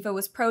 Yep. Antifa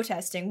was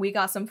protesting. We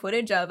got some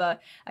footage of a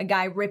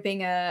guy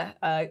ripping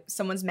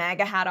someone's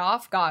MAGA hat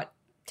off, got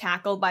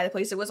tackled by the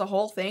police. It was a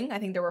whole thing. I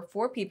think there were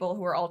 4 people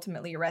who were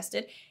ultimately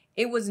arrested.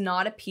 It was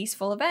not a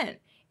peaceful event.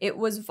 It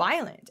was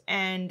violent.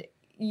 And,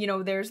 you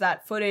know, there's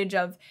that footage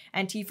of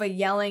Antifa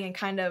yelling and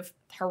kind of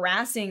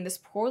harassing this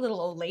poor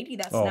little old lady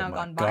that's now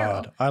gone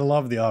viral. God. I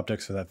love the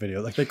optics of that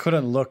video. Like, they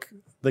couldn't look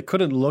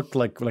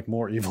like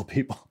more evil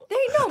people.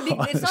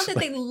 It's not that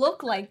they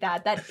look like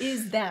that. That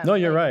is them. No,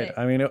 you're right.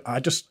 I mean,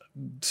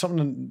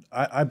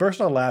 I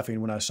burst out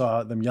laughing when I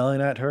saw them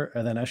yelling at her,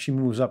 and then as she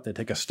moves up, they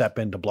take a step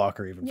in to block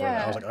her even further.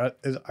 I was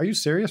like, are you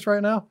serious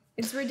right now?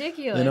 It's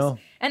ridiculous. You know?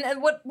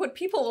 And what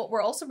people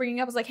were also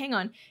bringing up was like, hang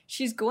on,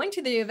 she's going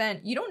to the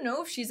event. You don't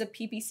know if she's a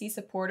PPC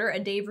supporter, a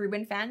Dave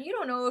Rubin fan. You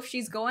don't know if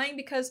she's going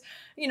because,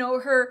 you know,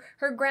 her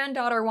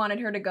granddaughter wanted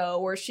her to go,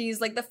 or she's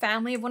like the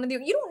family of one of the...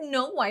 You don't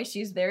know why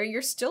she's there.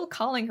 You're still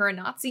calling her a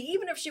Nazi,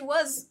 even if she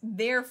was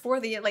there for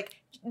the... Like,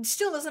 it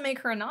still doesn't make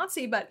her a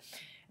Nazi, but...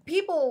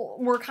 People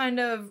were kind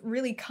of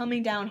really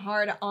coming down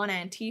hard on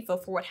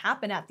Antifa for what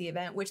happened at the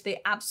event, which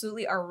they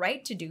absolutely are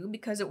right to do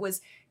because it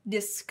was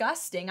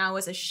disgusting. I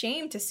was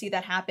ashamed to see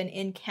that happen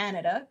in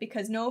Canada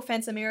because, no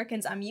offense,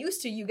 Americans, I'm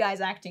used to you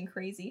guys acting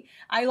crazy.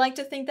 I like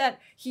to think that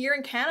here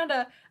in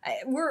Canada,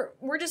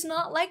 we're just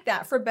not like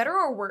that, for better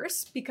or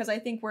worse, because I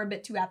think we're a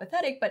bit too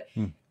apathetic, but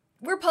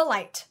we're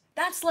polite.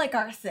 That's like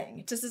our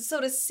thing. So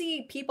to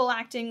see people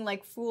acting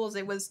like fools,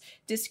 it was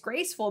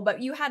disgraceful,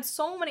 but you had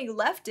so many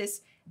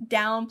leftists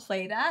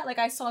downplay that. Like,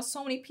 I saw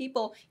so many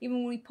people, even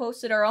when we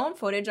posted our own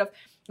footage of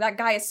that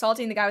guy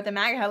assaulting the guy with the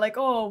MAGA hat, like,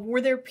 oh,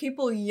 were there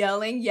people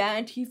yelling, yeah,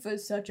 Antifa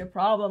is such a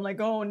problem? Like,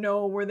 oh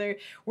no, were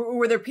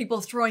there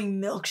people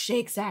throwing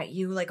milkshakes at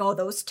you? Like, oh,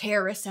 those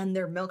terrorists and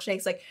their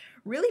milkshakes. Like,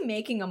 really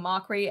making a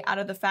mockery out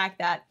of the fact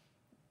that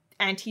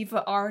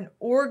Antifa are an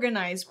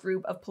organized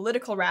group of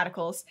political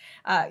radicals,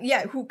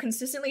 who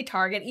consistently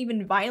target,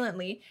 even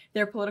violently,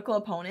 their political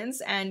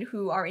opponents and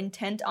who are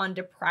intent on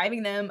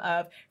depriving them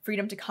of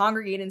freedom to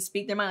congregate and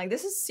speak their mind. Like,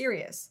 this is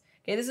serious.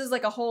 Okay, this is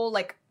like a whole,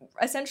 like,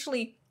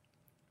 essentially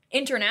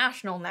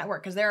international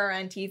network, because there are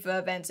Antifa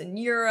events in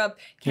Europe,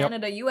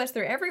 Canada, US,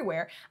 they're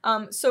everywhere.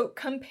 So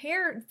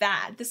compare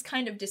this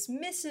kind of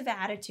dismissive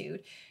attitude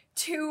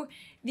to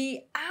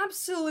the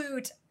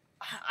absolute,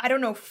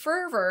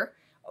 fervor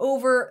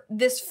over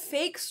this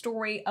fake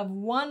story of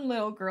one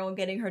little girl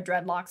getting her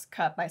dreadlocks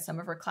cut by some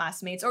of her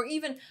classmates, or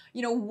even,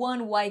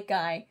 one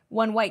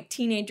white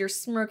teenager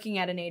smirking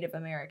at a Native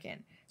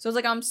American. So it's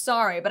like, I'm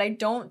sorry, but I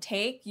don't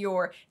take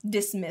your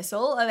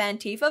dismissal of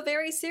Antifa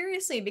very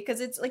seriously, because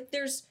it's like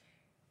there's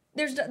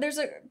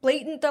a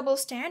blatant double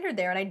standard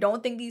there, and I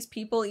don't think these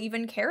people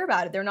even care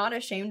about it. They're not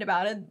ashamed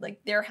about it.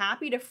 Like, they're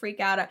happy to freak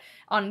out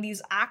on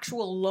these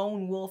actual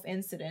lone wolf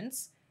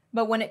incidents.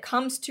 But when it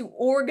comes to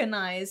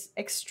organized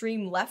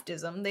extreme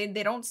leftism,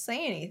 they don't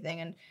say anything.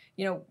 And,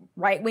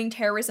 right-wing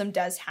terrorism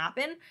does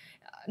happen.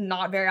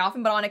 Not very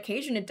often, but on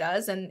occasion it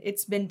does. And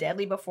it's been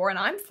deadly before. And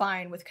I'm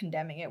fine with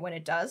condemning it when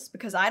it does,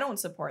 because I don't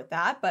support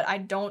that. But I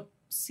don't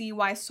see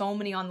why so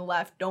many on the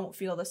left don't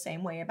feel the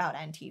same way about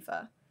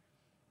Antifa.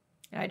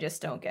 I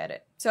just don't get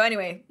it. So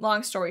anyway,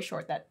 long story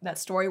short, that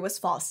story was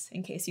false,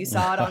 in case you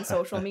saw it on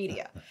social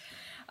media.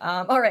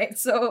 All right,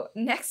 so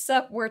next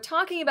up, we're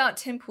talking about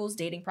Tim Pool's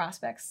dating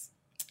prospects.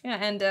 Yeah,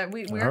 and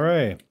we're... All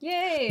right.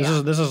 Yay!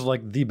 This is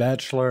like The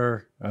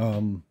Bachelor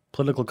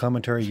political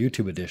commentary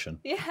YouTube edition.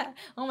 Yeah.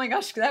 Oh my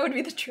gosh, that would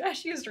be the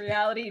trashiest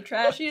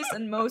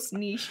and most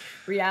niche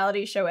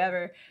reality show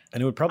ever.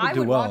 And it would probably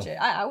do well. I would watch it.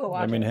 I would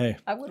watch it. I mean, hey.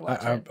 I would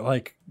watch it.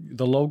 Like,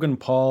 the Logan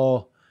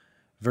Paul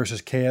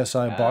versus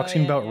KSI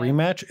boxing bout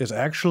rematch is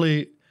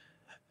actually...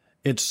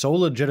 It's so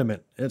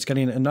legitimate. It's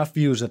getting enough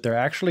views that they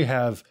actually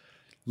have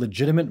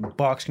legitimate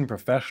boxing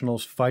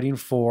professionals fighting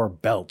for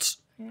belts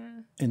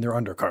in their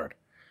undercard.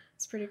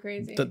 It's pretty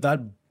crazy.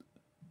 That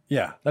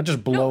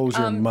just blows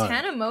your mind.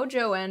 Tana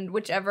Mojo and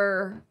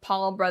whichever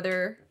Paul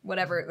brother,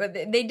 whatever,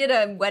 they did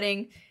a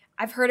wedding.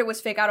 I've heard it was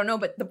fake. I don't know,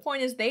 but the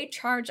point is they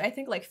charge, I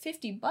think, like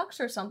 $50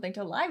 or something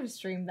to live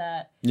stream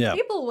that. Yeah.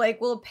 People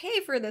will pay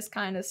for this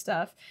kind of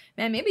stuff.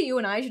 Man, maybe you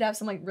and I should have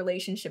some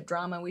relationship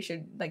drama we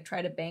should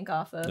try to bank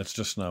off of. It's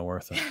just not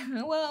worth it.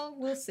 Well,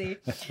 we'll see.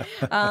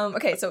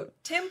 Okay, so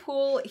Tim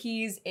Pool,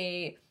 he's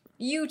a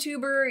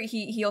YouTuber.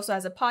 He also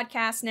has a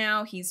podcast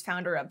now. He's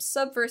founder of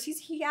Subverse.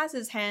 He has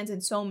his hands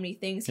in so many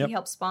things. Yep. He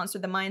helped sponsor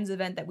the Minds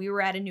event that we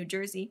were at in New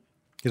Jersey.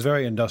 He's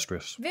very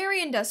industrious.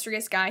 Very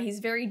industrious guy. He's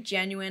very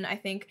genuine. I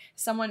think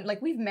someone,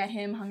 like, we've met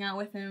him, hung out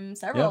with him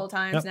several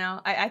times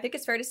now. I think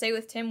it's fair to say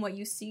with Tim, what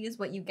you see is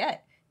what you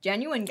get.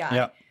 Genuine guy.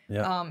 Yeah.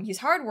 Yeah. He's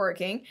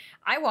hardworking.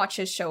 I watch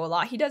his show a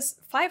lot. He does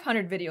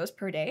 500 videos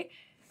per day.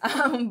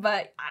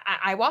 But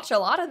I watch a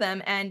lot of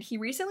them, and he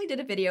recently did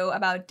a video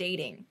about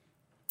dating.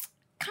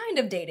 Kind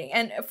of dating.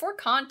 And for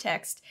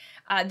context,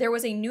 there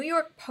was a New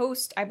York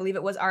Post, I believe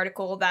it was,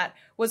 article that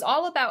was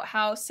all about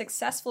how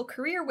successful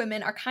career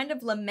women are kind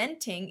of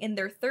lamenting in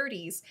their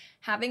 30s,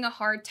 having a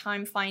hard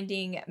time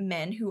finding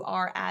men who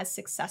are as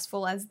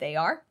successful as they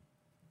are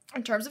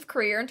in terms of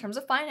career, in terms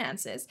of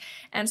finances.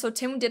 And so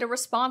Tim did a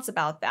response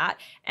about that.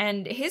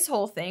 And his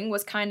whole thing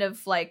was kind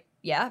of like,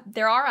 yeah,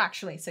 there are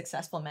actually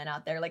successful men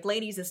out there. Like,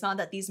 ladies, it's not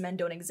that these men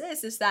don't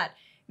exist. It's that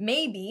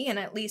maybe, and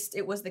at least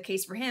it was the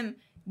case for him,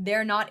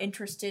 they're not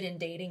interested in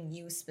dating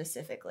you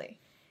specifically.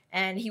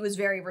 And he was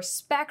very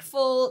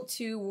respectful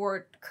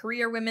toward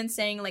career women,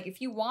 saying, like, if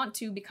you want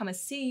to become a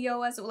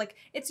CEO, like,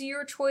 it's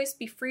your choice,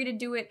 be free to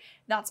do it.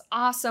 That's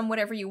awesome,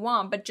 whatever you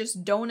want. But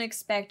just don't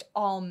expect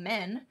all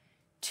men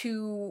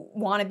to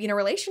want to be in a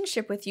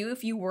relationship with you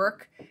if you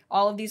work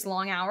all of these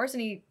long hours.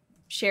 And he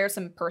shared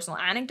some personal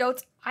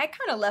anecdotes. I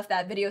kind of left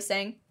that video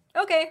saying,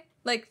 okay,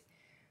 like,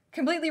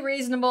 completely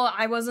reasonable.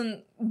 I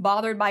wasn't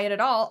bothered by it at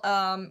all.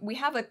 We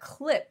have a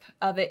clip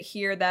of it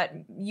here that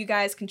you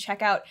guys can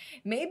check out.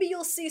 Maybe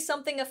you'll see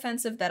something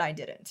offensive that I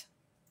didn't.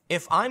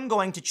 If I'm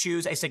going to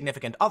choose a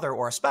significant other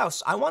or a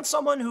spouse, I want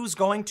someone who's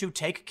going to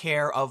take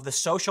care of the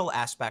social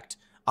aspect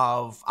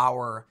of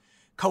our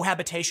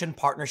cohabitation,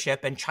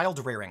 partnership, and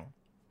child rearing.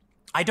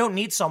 I don't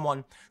need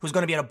someone who's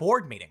going to be at a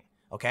board meeting,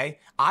 okay?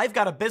 I've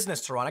got a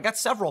business to run. I got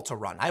several to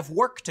run. I have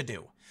work to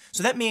do.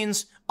 So that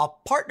means a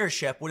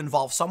partnership would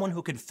involve someone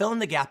who can fill in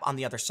the gap on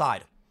the other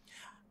side.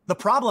 The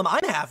problem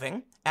I'm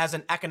having as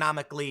an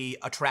economically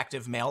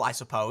attractive male, I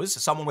suppose,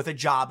 someone with a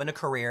job and a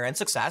career and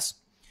success,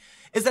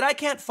 is that I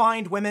can't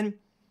find women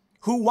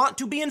who want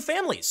to be in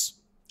families.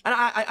 And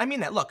I mean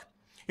that. Look,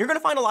 you're going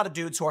to find a lot of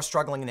dudes who are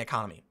struggling in the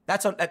economy.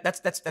 That's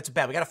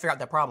bad. We got to figure out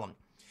that problem.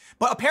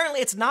 But apparently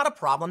it's not a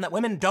problem that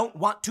women don't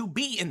want to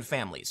be in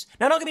families.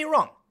 Now, don't get me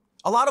wrong.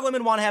 A lot of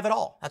women want to have it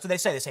all. That's what they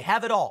say. They say,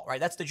 have it all, right?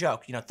 That's the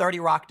joke. 30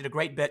 Rock did a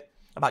great bit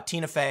about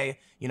Tina Fey,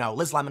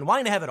 Liz Lemon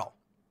wanting to have it all.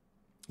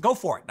 Go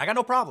for it. I got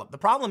no problem. The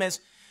problem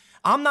is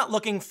I'm not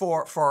looking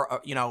for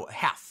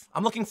half.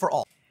 I'm looking for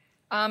all.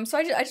 So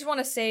I just want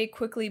to say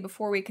quickly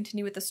before we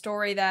continue with the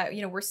story that,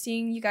 we're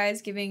seeing you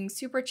guys giving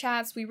super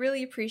chats. We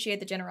really appreciate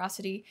the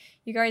generosity.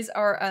 You guys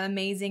are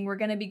amazing. We're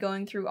going to be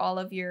going through all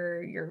of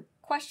your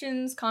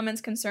questions, comments,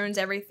 concerns,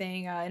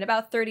 everything in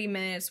about 30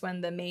 minutes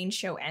when the main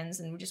show ends.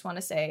 And we just want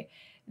to say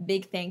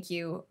big thank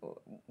you.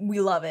 We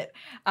love it.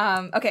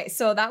 Okay,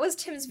 so that was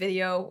Tim's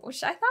video,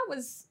 which I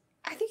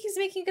think he's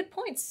making good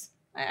points.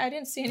 I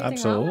didn't see anything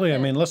Absolutely. wrong with it. I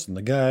mean, listen,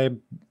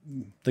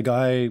 the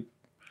guy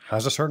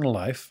has a certain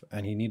life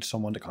and he needs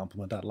someone to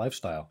complement that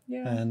lifestyle.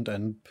 Yeah.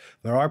 And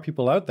there are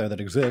people out there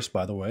that exist,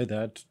 by the way,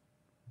 that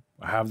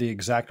have the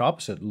exact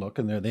opposite look,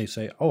 and they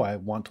say, oh, I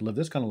want to live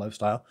this kind of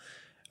lifestyle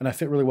and I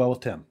fit really well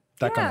with Tim.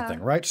 That kind of thing,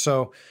 right?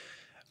 So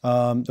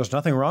there's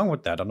nothing wrong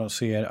with that. I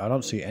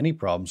don't see any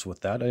problems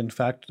with that. In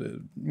fact,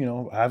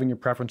 having your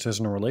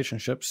preferences in a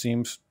relationship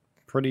seems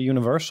pretty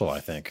universal, I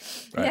think.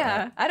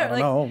 Yeah, I don't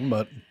know,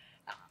 but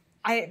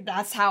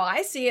that's how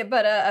I see it.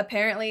 But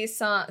apparently,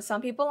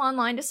 some people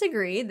online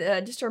disagree.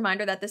 Just a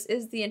reminder that this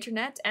is the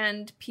internet,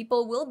 and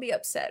people will be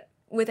upset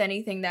with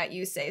anything that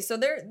you say. So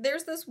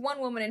there's this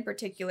one woman in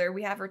particular.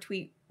 We have her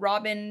tweet,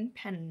 Robin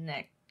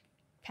Panacchia.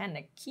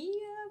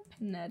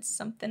 That's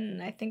something,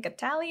 I think,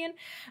 Italian.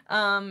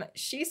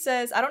 She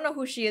says, I don't know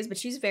who she is, but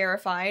she's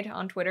verified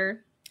on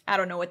Twitter. I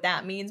don't know what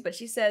that means, but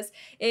she says,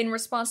 in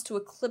response to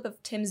a clip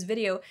of Tim's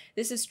video,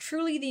 this is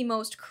truly the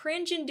most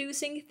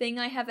cringe-inducing thing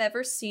I have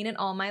ever seen in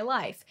all my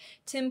life.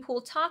 Tim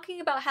Pool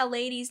talking about how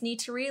ladies need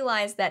to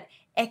realize that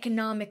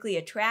economically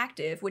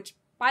attractive, which,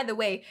 by the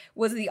way,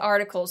 was the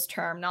article's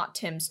term, not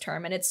Tim's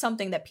term, and it's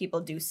something that people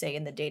do say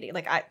in the dating.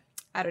 Like,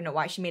 I don't know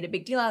why she made a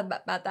big deal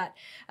about that.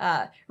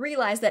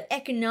 Realize that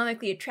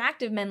economically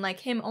attractive men like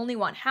him only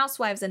want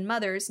housewives and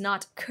mothers,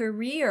 not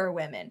career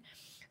women.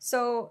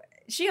 So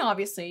she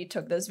obviously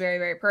took this very,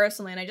 very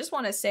personally. And I just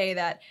want to say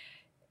that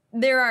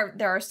there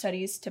are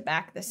studies to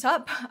back this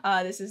up.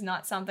 This is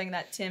not something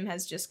that Tim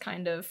has just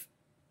kind of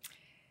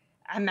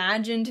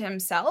imagined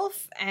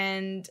himself.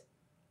 And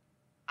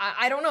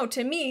I don't know.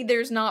 To me,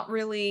 there's not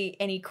really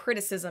any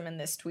criticism in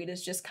this tweet.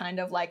 It's just kind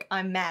of like,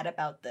 I'm mad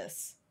about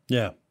this.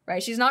 yeah,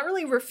 Right? She's not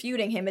really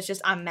refuting him. It's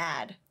just, I'm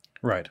mad.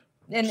 right.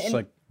 And It's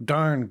like,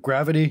 darn,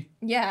 gravity.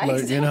 yeah,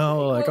 Like, exactly.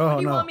 like, what oh,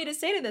 do you no. want me to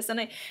say to this? And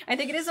I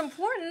think it is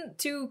important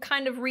to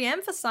kind of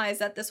reemphasize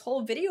that this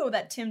whole video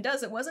that Tim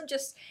does, it wasn't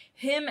just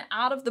him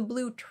out of the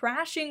blue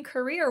trashing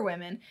career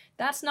women.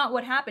 That's not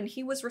what happened.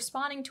 He was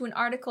responding to an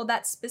article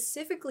that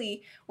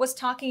specifically was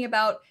talking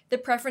about the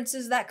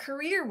preferences that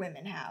career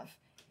women have.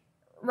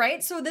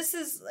 right? So this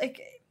is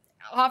like,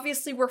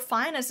 obviously we're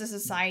fine as a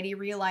society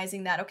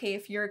realizing that, okay,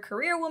 if you're a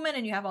career woman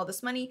and you have all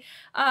this money,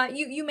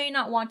 you may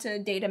not want to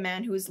date a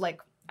man who's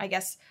like, I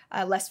guess,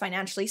 less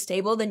financially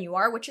stable than you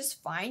are, which is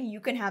fine. You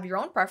can have your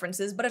own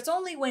preferences, but it's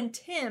only when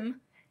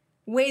Tim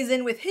weighs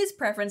in with his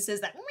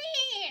preferences that,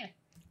 meh.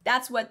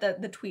 That's what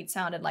the tweet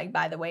sounded like,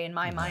 by the way, in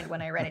my mind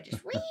when I read it,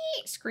 just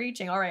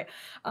screeching. All right.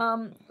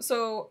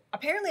 So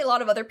apparently a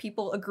lot of other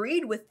people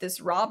agreed with this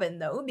Robin,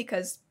 though,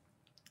 because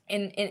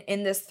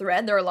in this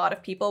thread, there are a lot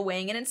of people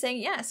weighing in and saying,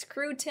 yes,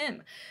 screw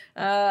Tim.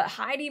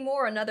 Heidi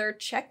Moore, another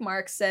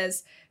checkmark,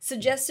 says,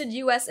 suggested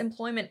U.S.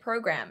 employment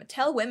program.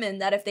 Tell women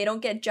that if they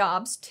don't get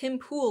jobs, Tim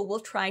Pool will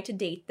try to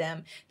date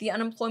them. The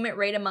unemployment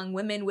rate among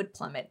women would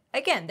plummet.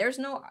 Again, there's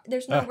no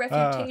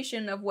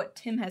refutation of what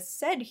Tim has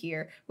said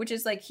here, which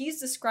is like he's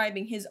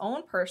describing his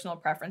own personal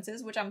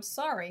preferences, which I'm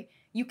sorry,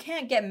 you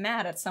can't get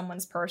mad at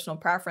someone's personal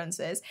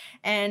preferences.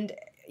 And,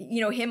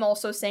 him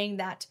also saying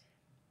that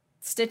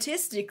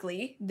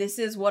statistically, this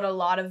is what a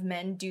lot of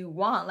men do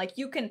want. Like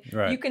you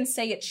can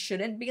say it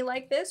shouldn't be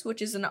like this,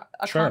 which is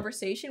a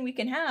conversation we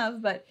can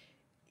have, but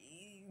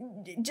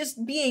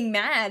just being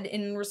mad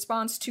in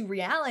response to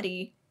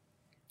reality.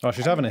 Oh,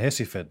 she's having a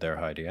hissy fit there,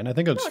 Heidi. And I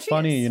think it's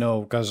funny,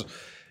 because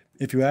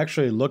if you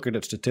actually look at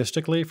it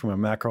statistically from a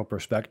macro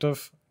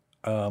perspective,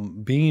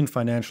 being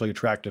financially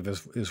attractive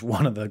is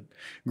one of the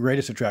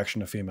greatest attraction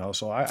to females.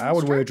 So I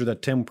would wager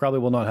that Tim probably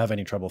will not have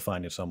any trouble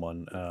finding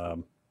someone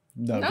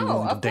no,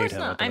 of course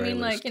not. I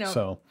mean,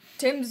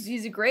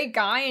 he's a great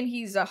guy and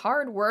he's a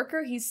hard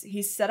worker.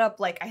 He's set up,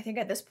 like, I think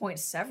at this point,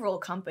 several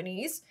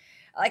companies.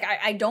 Like,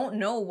 I don't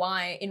know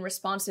why, in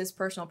response to his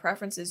personal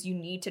preferences, you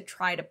need to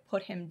try to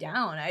put him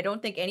down. I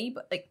don't think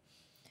anybody, like,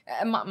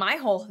 my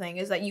whole thing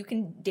is that you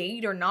can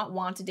date or not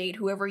want to date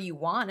whoever you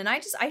want. And I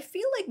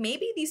feel like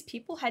maybe these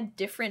people had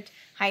different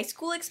high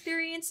school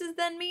experiences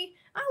than me.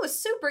 I was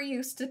super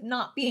used to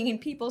not being in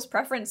people's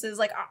preferences.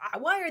 Like,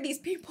 why are these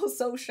people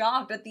so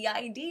shocked at the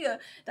idea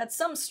that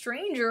some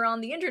stranger on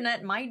the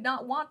internet might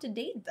not want to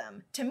date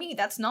them? To me,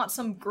 that's not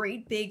some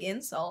great big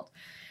insult.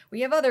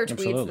 We have other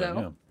tweets,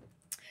 though.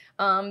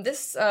 Yeah.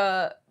 This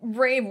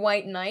brave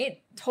white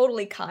knight,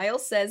 totally Kyle,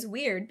 says,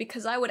 weird,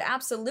 because I would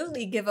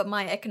absolutely give up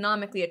my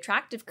economically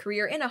attractive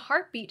career in a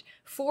heartbeat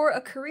for a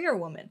career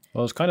woman.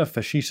 Well, it's kind of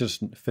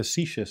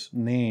facetious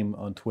name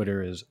on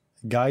Twitter is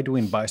guy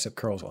doing bicep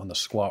curls on the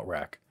squat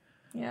rack.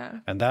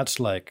 Yeah. And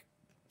that's like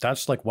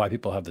why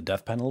people have the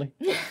death penalty.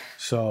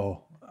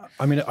 So,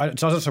 I mean, it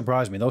doesn't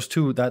surprise me. Those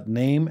two, that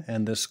name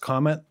and this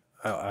comment,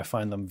 I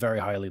find them very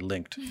highly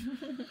linked.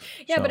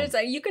 Yeah, so. But it's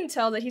like, you can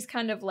tell that he's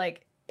kind of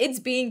like, it's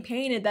being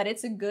painted that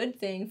it's a good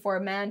thing for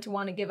a man to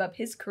want to give up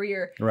his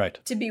career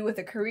to be with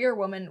a career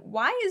woman.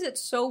 Why is it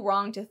so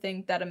wrong to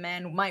think that a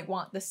man might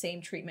want the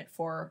same treatment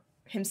for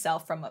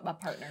himself from a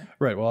partner?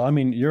 Right. Well, I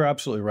mean, you're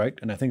absolutely right.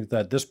 And I think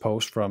that this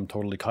post from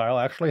Totally Kyle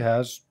actually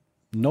has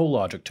no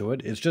logic to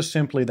it. It's just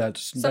simply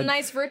some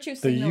nice virtue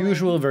signaling. The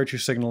usual virtue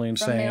signaling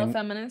from saying, male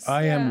feminists.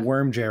 I am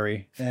Worm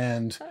Jerry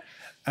and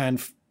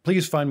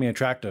please find me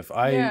attractive.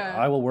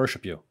 I will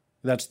worship you.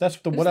 That's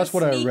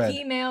what I read.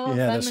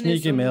 The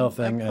sneaky male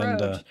thing,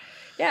 approach.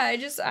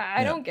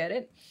 I don't get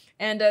it.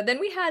 And then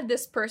we had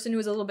this person who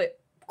was a little bit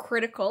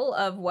critical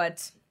of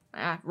what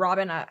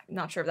Robin,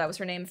 not sure if that was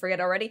her name, forget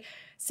already,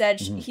 said.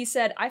 He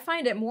said, I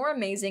find it more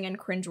amazing and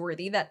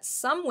cringeworthy that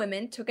some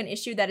women took an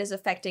issue that is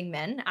affecting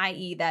men,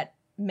 i.e. that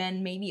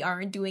men maybe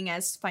aren't doing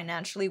as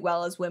financially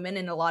well as women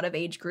in a lot of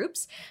age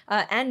groups,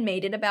 and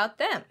made it about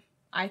them.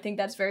 I think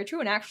that's very true.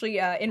 And actually,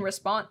 in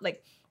response,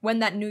 like, when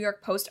that New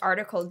York Post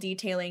article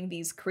detailing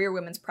these career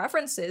women's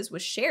preferences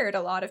was shared,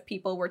 a lot of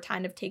people were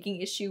kind of taking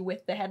issue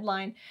with the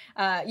headline.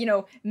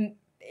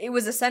 It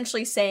was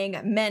essentially saying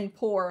men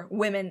poor,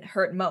 women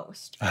hurt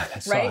most. I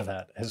saw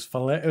that. It was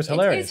hilarious.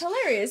 It's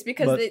hilarious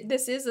because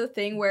this is a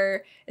thing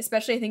where,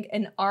 especially I think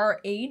in our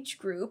age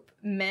group,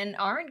 men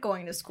aren't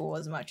going to school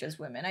as much as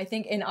women. I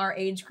think in our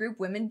age group,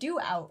 women do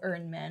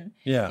out-earn men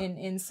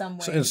in some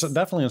ways. So it's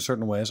definitely in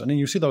certain ways. I mean,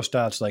 you see those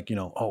stats like,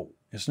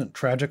 isn't it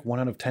tragic 1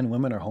 out of 10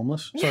 women are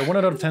homeless? Sorry, 1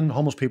 out of 10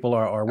 homeless people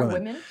are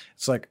women.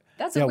 It's like,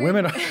 that's a weird,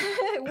 women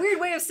weird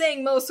way of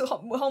saying most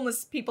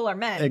homeless people are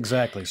men.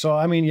 Exactly. So,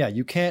 I mean,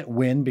 you can't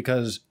win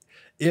because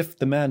if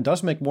the man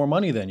does make more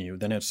money than you,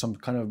 then it's some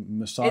kind of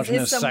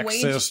misogynist,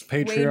 sexist,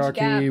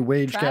 patriarchy,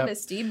 wage gap.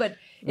 Travesty, but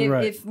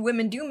if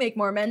women do make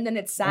more men, then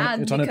it's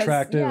sad. It's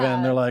unattractive,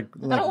 and they're like,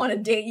 I don't want to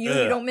date you.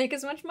 You don't make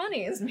as much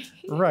money as me.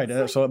 Right.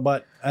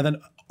 And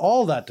then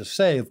all that to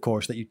say, of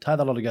course, that you tie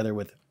that all together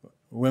with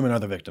women are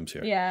the victims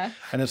here. Yeah.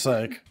 And it's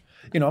like,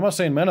 I'm not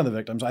saying men are the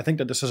victims. I think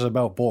that this is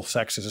about both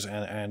sexes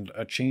and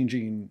a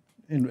changing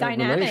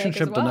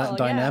relationship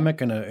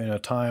dynamic in a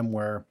time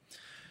where,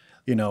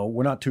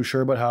 we're not too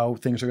sure about how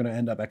things are going to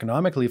end up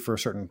economically for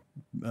certain,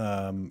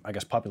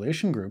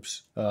 population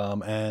groups.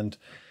 And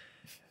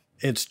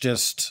it's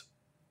just,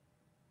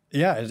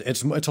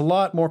 it's a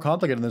lot more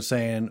complicated than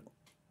saying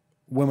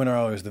women are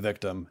always the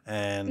victim.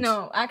 And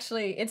no,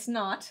 actually, it's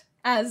not.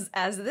 As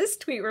this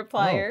tweet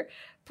replier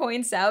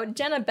points out,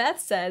 Jenna Beth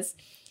says,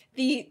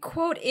 the,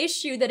 quote,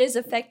 issue that is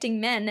affecting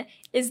men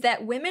is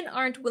that women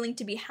aren't willing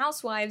to be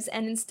housewives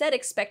and instead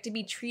expect to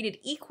be treated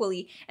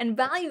equally and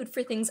valued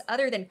for things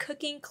other than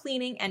cooking,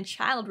 cleaning, and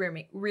child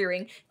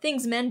rearing,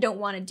 things men don't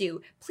want to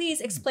do.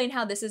 Please explain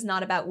how this is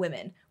not about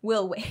women.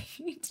 Will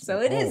wait.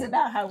 So it is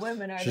about how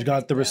women are. She's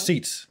got the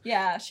receipts.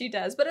 Yeah, she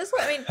does. But it's,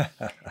 I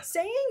mean,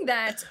 saying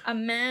that a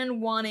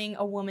man wanting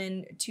a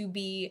woman to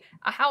be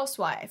a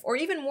housewife or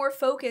even more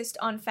focused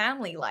on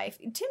family life,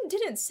 Tim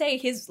didn't say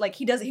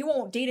he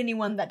won't date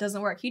anyone that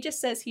doesn't work. He just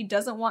says he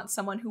doesn't want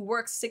someone who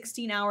works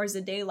 16 hours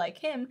a day like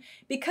him,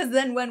 because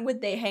then when would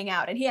they hang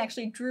out? And he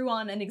actually drew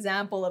on an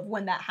example of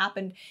when that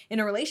happened in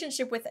a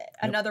relationship with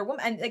another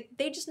woman, and like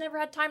they just never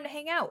had time to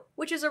hang out,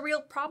 which is a real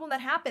problem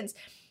that happens.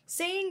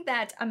 Saying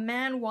that a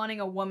man wanting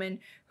a woman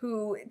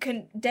who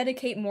can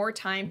dedicate more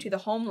time to the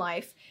home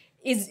life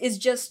is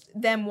just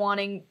them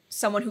wanting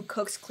someone who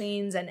cooks,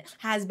 cleans, and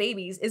has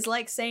babies is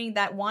like saying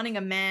that wanting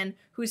a man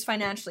who's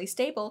financially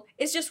stable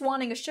is just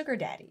wanting a sugar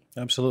daddy.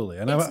 Absolutely.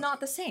 And it's not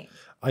the same.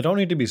 I don't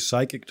need to be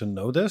psychic to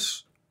know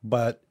this,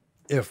 but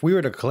if we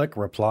were to click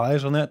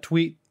replies on that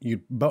tweet,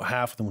 about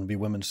half of them would be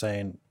women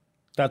saying,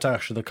 that's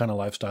actually the kind of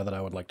lifestyle that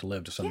I would like to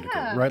live to some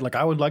degree, right? Like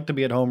I would like to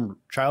be at home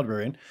child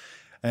rearing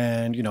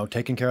and, you know,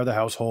 taking care of the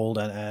household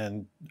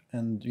and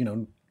you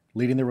know,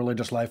 leading the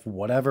religious life,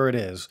 whatever it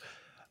is.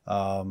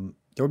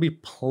 There would be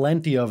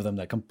plenty of them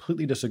that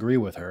completely disagree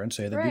with her and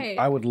say that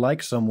I would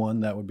like someone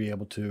that would be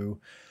able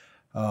to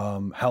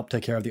help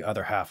take care of the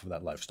other half of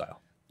that lifestyle.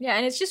 Yeah,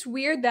 and it's just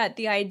weird that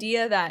the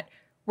idea that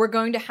we're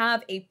going to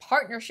have a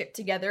partnership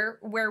together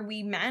where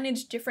we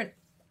manage different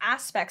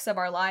aspects of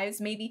our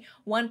lives. Maybe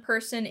one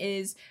person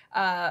is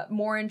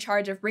more in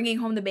charge of bringing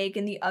home the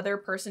bacon, the other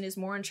person is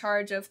more in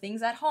charge of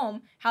things at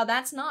home, how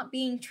that's not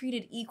being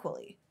treated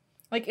equally.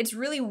 Like, it's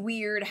really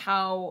weird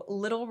how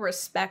little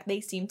respect they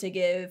seem to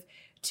give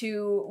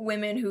to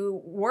women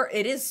who work.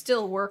 It is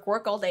still work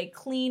all day,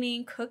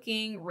 cleaning,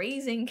 cooking,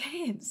 raising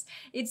kids.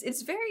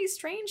 It's very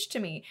strange to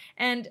me.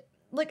 And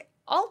like,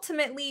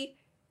 ultimately,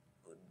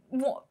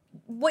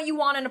 what you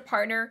want in a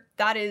partner,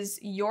 that is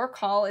your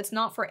call. It's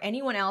not for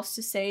anyone else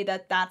to say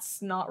that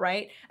that's not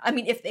right. I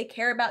mean, if they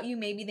care about you,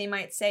 maybe they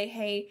might say,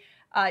 hey,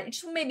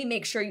 just maybe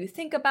make sure you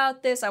think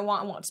about this. I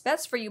want what's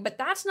best for you. But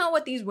that's not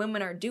what these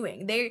women are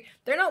doing. They're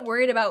not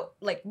worried about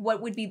like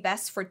what would be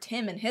best for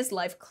Tim in his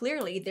life.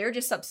 Clearly, they're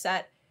just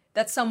upset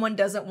that someone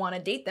doesn't want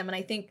to date them. And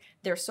I think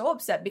they're so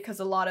upset because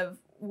a lot of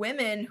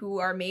women who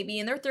are maybe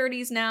in their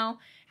 30s now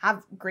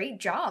have great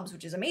jobs,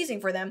 which is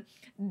amazing for them.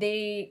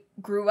 They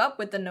grew up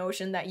with the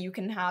notion that you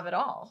can have it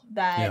all,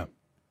 that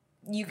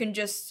you can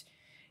just,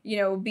 you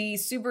know, be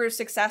super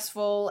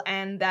successful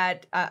and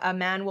that a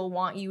man will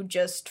want you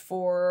just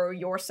for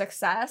your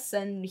success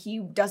and he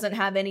doesn't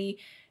have any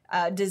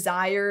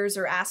desires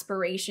or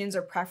aspirations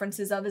or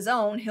preferences of his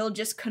own. He'll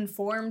just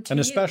conform to and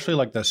especially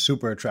like the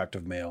super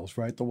attractive males,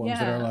 right? The ones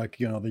that are like,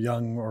 you know, the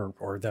young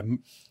or the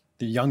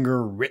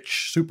younger,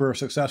 rich, super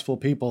successful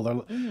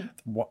people.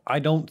 I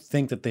don't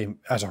think that they,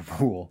 as a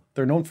rule,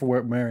 they're known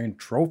for marrying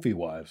trophy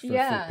wives,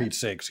 for Pete's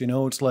sakes. You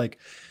know, it's like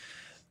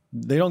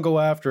they don't go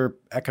after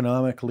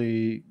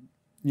economically,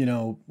 you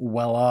know,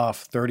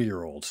 well-off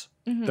 30-year-olds.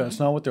 That's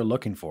not what they're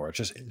looking for.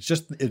 It's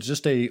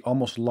just a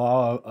almost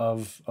law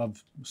of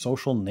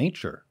social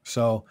nature.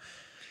 So,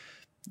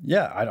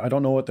 yeah, I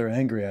don't know what they're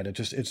angry at.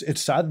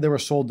 It's sad that they were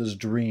sold this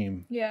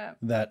dream.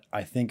 That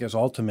I think is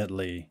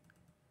ultimately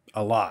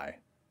a lie.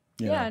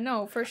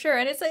 No, for sure.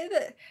 And it's like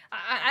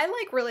I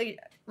like really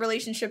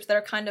relationships that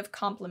are kind of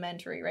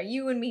complementary, right?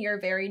 You and me are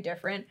very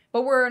different,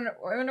 but we're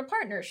in a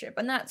partnership,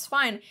 and that's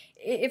fine.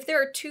 If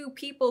there are two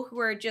people who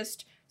are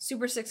just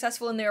super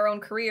successful in their own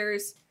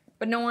careers,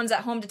 but no one's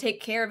at home to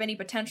take care of any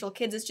potential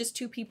kids, it's just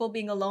two people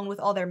being alone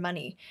with all their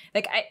money.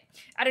 Like,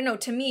 I don't know,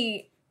 to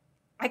me,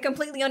 I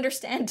completely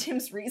understand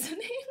Tim's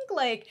reasoning.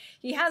 Like,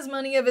 he has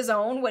money of his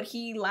own. What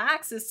he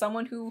lacks is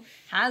someone who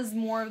has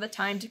more of the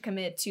time to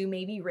commit to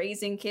maybe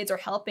raising kids or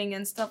helping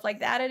and stuff like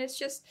that. And it's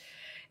just,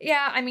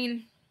 I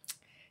mean,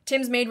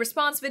 Tim's made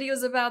response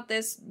videos about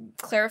this,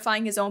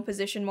 clarifying his own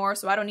position more,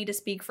 so I don't need to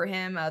speak for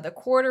him. The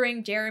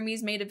Quartering,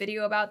 Jeremy's made a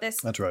video about this.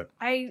 That's right.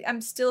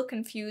 I'm still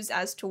confused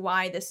as to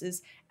why this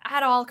is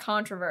at all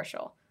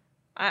controversial.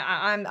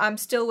 I'm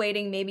still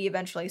waiting. Maybe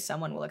eventually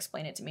someone will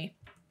explain it to me.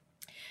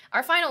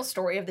 Our final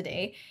story of the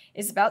day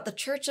is about the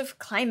Church of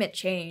Climate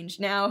Change.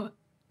 Now,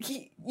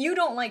 you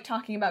don't like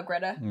talking about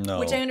Greta,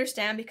 which I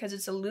understand because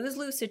it's a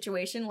lose-lose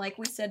situation, like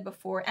we said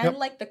before, and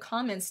like the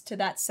comments to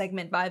that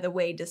segment, by the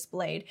way,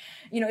 displayed.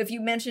 You know, if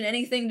you mention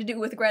anything to do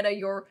with Greta,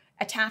 you're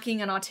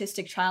attacking an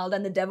autistic child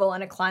and the devil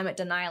and a climate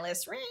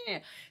denialist.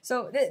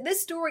 So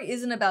this story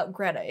isn't about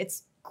Greta.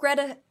 It's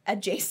Greta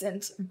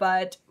adjacent,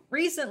 but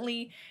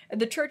recently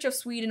the Church of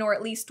Sweden, or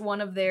at least one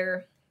of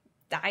their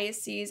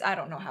diocese, I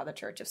don't know how the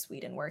Church of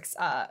Sweden works.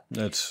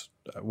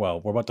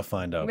 Well, we're about to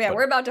find out. Yeah,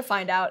 we're about to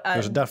find out.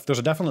 There's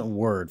a definite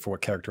word for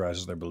what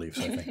characterizes their beliefs,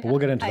 I think. But we'll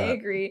get into that. I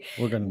agree.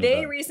 We're going to do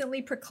They that.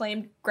 recently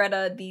proclaimed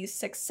Greta the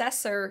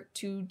successor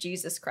to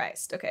Jesus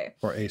Christ. Okay.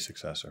 Or a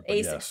successor.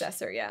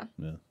 Successor, yeah.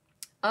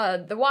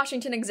 The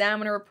Washington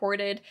Examiner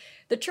reported,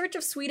 the Church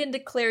of Sweden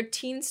declared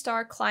teen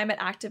star climate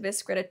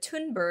activist Greta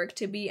Thunberg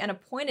to be an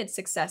appointed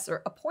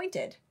successor.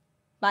 Appointed?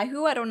 By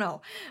who? I don't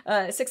know.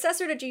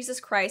 Successor to Jesus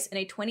Christ in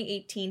a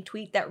 2018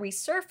 tweet that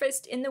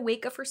resurfaced in the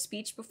wake of her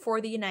speech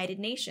before the United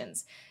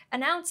Nations.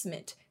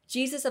 Announcement.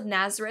 Jesus of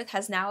Nazareth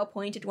has now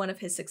appointed one of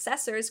his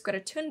successors,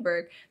 Greta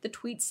Thunberg, the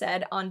tweet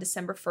said on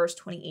December 1st,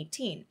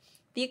 2018.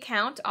 The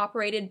account,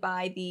 operated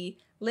by the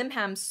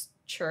Limhamns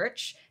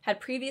Church, had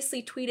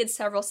previously tweeted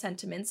several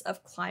sentiments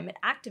of climate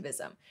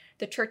activism.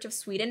 The Church of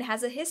Sweden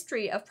has a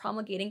history of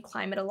promulgating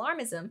climate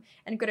alarmism,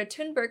 and Greta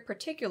Thunberg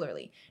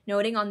particularly,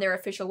 noting on their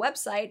official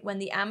website, when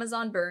the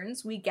Amazon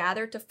burns, we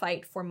gather to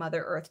fight for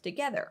Mother Earth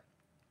together.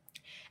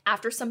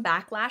 After some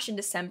backlash in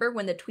December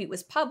when the tweet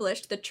was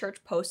published, the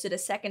church posted a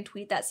second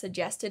tweet that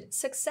suggested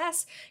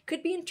success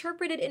could be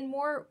interpreted in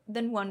more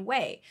than one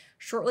way.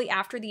 Shortly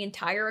after, the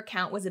entire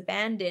account was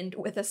abandoned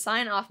with a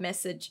sign-off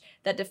message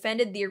that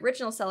defended the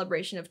original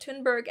celebration of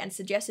Thunberg and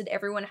suggested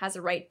everyone has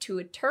a right to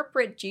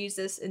interpret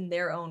Jesus in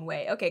their own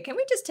way. Okay, can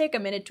we just take a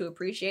minute to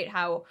appreciate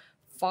how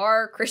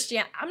far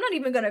Christian... I'm not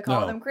even going to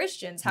call them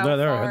Christians. How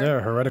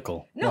they're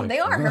heretical. No, they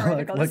are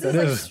heretical. This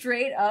is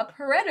straight up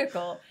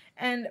heretical.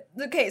 And,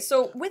 okay,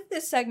 so with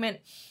this segment,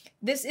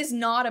 this is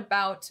not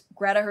about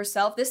Greta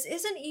herself. This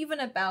isn't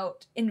even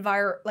about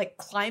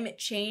climate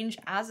change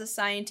as a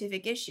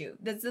scientific issue.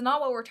 That's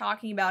not what we're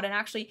talking about. And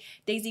actually,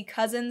 Daisy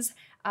Cousins,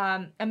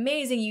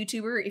 amazing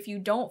YouTuber. If you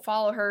don't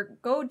follow her,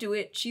 go do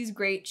it. She's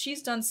great.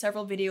 She's done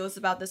several videos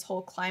about this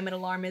whole climate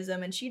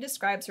alarmism, and she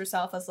describes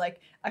herself as like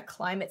a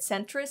climate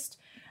centrist.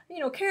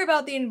 Care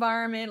about the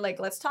environment,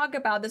 let's talk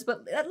about this,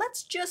 but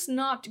let's just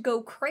not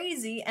go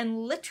crazy and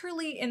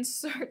literally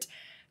insert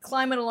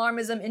climate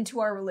alarmism into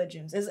our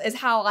religions, is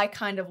how I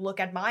kind of look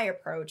at my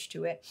approach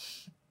to it.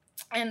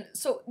 And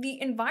so the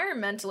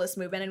environmentalist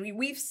movement, and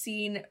we've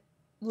seen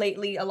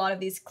lately a lot of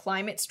these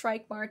climate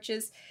strike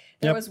marches.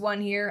 There was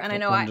one here, and I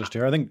know I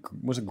think,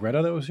 was it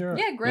Greta that was here?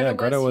 Yeah,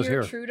 Greta was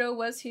here. Trudeau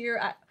was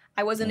here.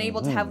 I wasn't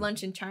able to have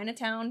lunch in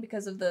Chinatown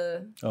because of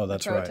the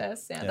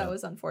protests. Right. Yeah, that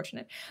was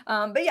unfortunate.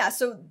 But yeah,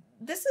 so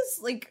this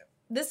is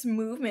this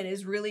movement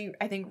is really,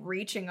 I think,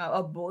 reaching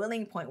a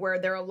boiling point where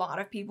there are a lot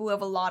of people who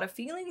have a lot of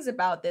feelings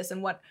about this.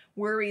 And what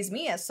worries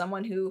me as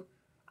someone who,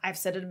 I've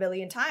said it a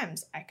billion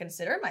times, I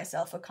consider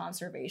myself a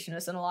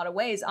conservationist in a lot of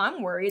ways.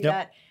 I'm worried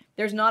that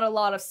there's not a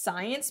lot of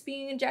science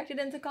being injected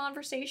into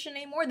conversation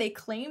anymore. They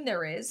claim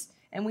there is.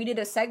 And we did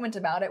a segment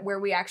about it where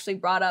we actually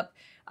brought up,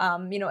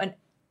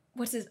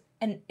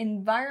 an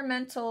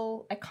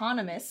environmental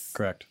economist.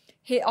 Correct.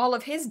 All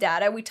of his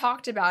data. We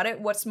talked about it.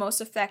 What's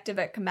most effective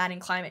at combating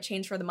climate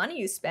change for the money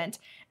you spent?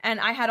 And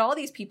I had all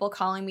these people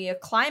calling me a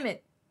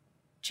climate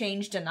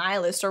change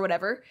denialist or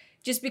whatever,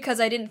 just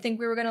because I didn't think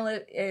we were going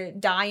to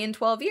die in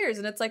 12 years.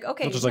 And it's like,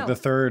 okay. Which is like the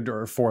third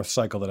or fourth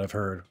cycle that I've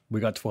heard.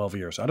 We got 12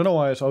 years. I don't know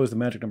why it's always the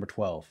magic number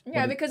 12.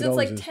 Yeah, because it's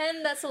like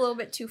 10, that's a little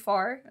bit too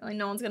far.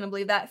 No one's going to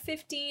believe that.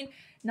 15,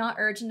 not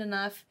urgent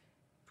enough.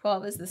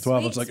 12 is the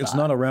 12, it's like, it's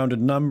not a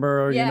rounded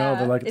number,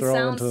 they're like, they're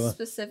all into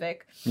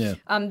specific. Yeah.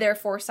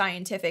 Therefore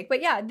scientific.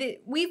 But yeah,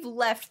 we've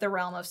left the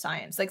realm of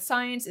science.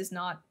 Science is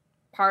not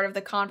part of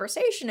the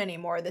conversation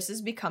anymore. This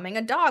is becoming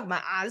a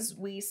dogma, as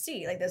we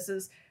see. This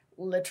is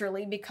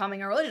literally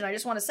becoming a religion. I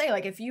just want to say,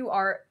 if you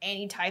are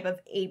any type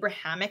of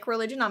Abrahamic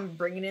religion, I'm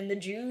bringing in the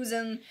Jews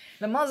and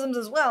the Muslims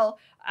as well,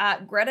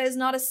 Greta is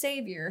not a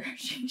savior.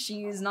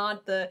 She is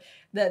not the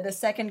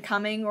second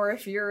coming, or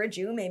if you're a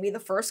Jew, maybe the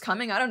first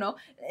coming. I don't know.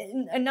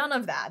 None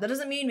of that. That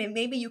doesn't mean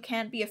maybe you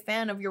can't be a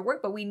fan of your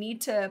work, but we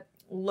need to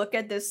look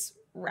at this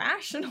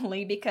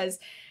rationally, because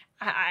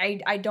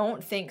I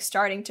don't think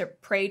starting to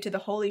pray to the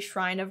holy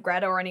shrine of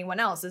Greta or anyone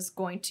else is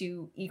going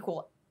to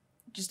equal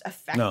just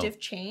effective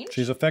change.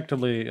 She's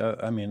effectively,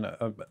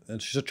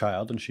 she's a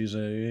child, and she's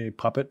a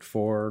puppet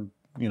for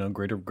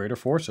greater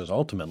forces.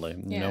 Ultimately,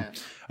 you know,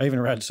 I even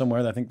read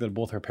somewhere that I think that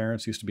both her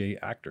parents used to be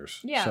actors.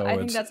 Yeah, so I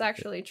think that's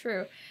actually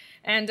true.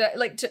 And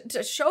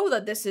to show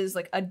that this is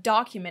a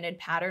documented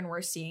pattern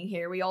we're seeing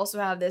here, we also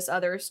have this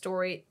other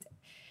story.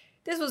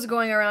 This was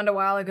going around a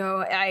while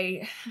ago.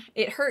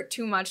 It hurt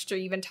too much to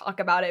even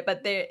talk about it,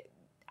 but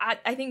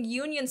I think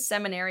Union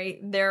Seminary,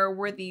 there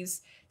were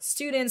these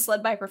students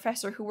led by a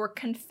professor who were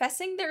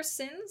confessing their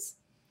sins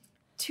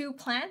to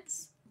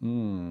plants.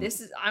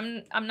 This is,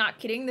 I'm not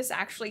kidding, this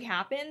actually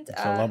happened.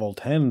 It's a level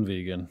 10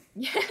 vegan.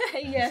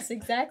 Yes,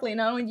 exactly.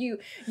 Not only you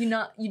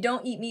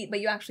don't eat meat, but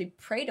you actually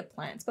pray to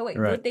plants. But wait,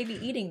 would they be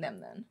eating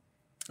them then?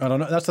 I don't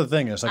know. That's the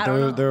thing. It's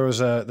there was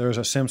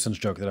a Simpsons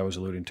joke that I was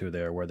alluding to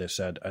there, where they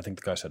said, I think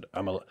the guy said,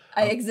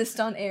 I exist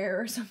on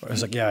air or something.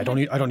 It's like, yeah, I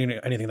don't need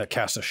anything that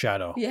casts a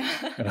shadow. Yeah.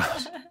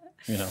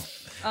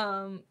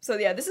 So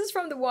yeah, this is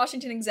from the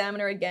Washington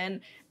Examiner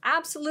again.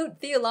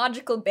 Absolute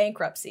theological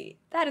bankruptcy.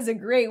 That is a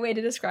great way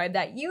to describe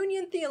that.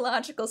 Union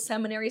Theological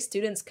Seminary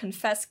students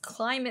confess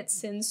climate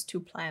sins to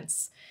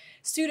plants.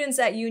 Students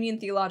at Union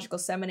Theological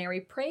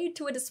Seminary prayed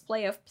to a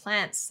display of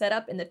plants set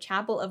up in the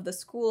chapel of the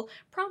school,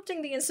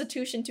 prompting the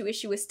institution to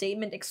issue a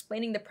statement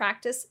explaining the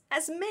practice,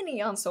 as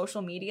many on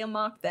social media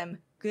mocked them.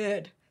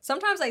 Good.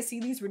 sometimes I see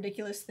these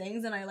ridiculous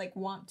things and I like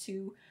want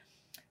to,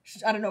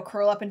 I don't know,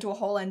 curl up into a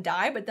hole and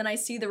die, but then I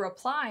see the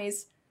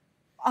replies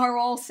are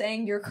all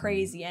saying you're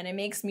crazy, and it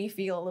makes me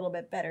feel a little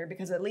bit better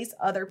because at least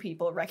other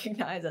people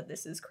recognize that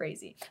this is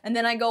crazy. And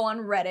then I go on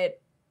Reddit,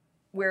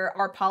 where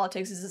our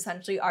politics is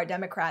essentially our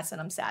Democrats,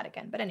 and I'm sad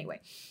again. But anyway,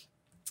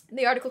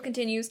 the article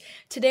continues,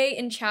 "Today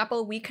in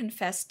chapel we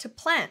confess to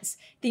plants,"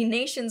 the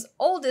nation's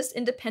oldest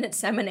independent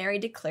seminary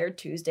declared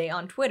Tuesday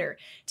on Twitter.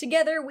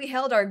 "Together we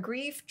held our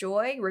grief,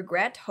 joy,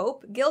 regret,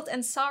 hope, guilt,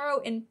 and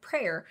sorrow in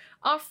prayer,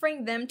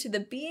 offering them to the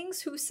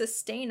beings who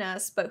sustain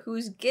us, but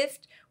whose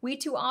gift we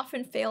too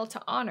often fail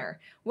to honor.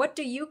 What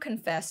do you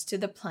confess to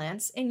the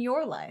plants in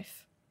your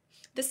life?"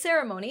 The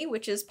ceremony,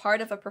 which is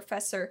part of a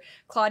Professor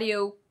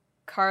Claudio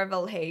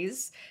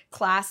Carvalhay's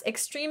class,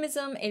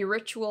 Extremism, a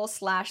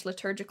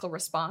Ritual/Liturgical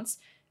Response,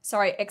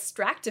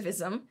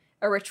 Extractivism,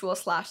 a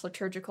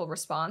Ritual/Liturgical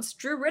Response,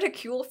 drew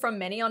ridicule from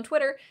many on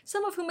Twitter,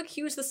 some of whom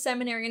accused the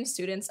seminarian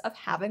students of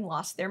having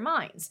lost their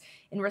minds.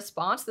 In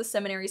response, the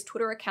seminary's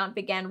Twitter account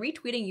began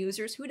retweeting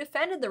users who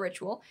defended the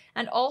ritual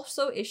and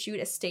also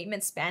issued a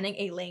statement spanning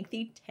a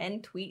lengthy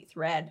 10-tweet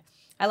thread.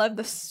 I love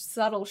the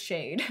subtle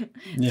shade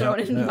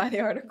thrown in by the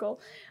article.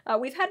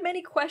 "We've had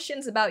many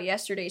questions about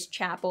yesterday's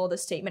chapel," the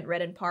statement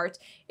read in part.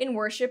 "In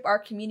worship, our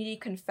community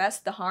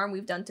confessed the harm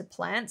we've done to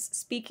plants,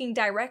 speaking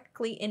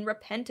directly in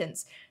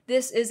repentance.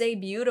 This is a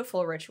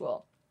beautiful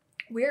ritual.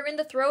 We're in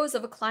the throes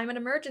of a climate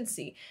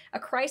emergency, a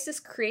crisis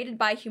created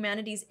by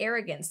humanity's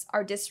arrogance,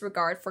 our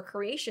disregard for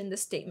creation," the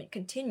statement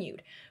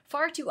continued.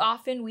 "Far too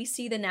often we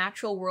see the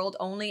natural world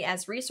only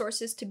as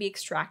resources to be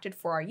extracted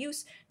for our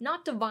use,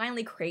 not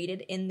divinely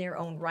created in their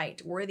own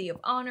right, worthy of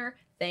honor,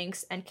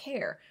 thanks, and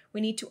care. We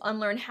need to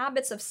unlearn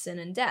habits of sin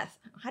and death."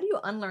 How do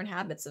you unlearn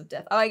habits of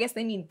death? Oh, I guess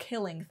they mean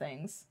killing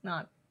things,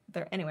 not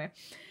there. Anyway.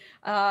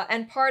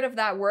 "And part of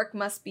that work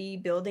must be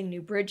building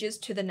new bridges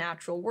to the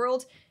natural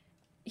world."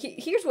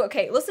 Here's what,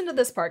 okay, listen to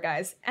this part,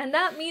 guys. "And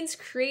that means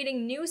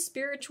creating new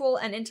spiritual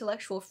and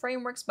intellectual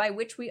frameworks by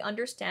which we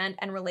understand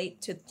and relate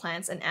to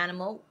plants and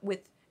animals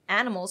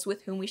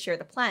with whom we share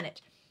the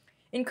planet.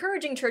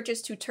 Encouraging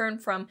churches to turn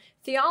from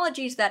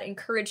theologies that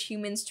encourage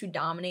humans to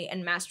dominate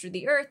and master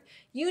the earth,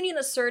 Union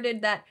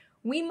asserted that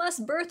we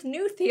must birth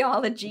new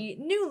theology,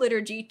 new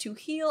liturgy to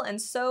heal and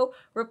sow,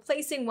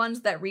 replacing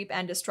ones that reap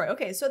and destroy."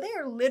 Okay, so they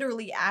are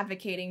literally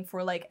advocating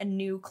for like a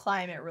new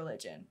climate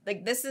religion.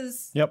 Like this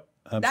is... Yep.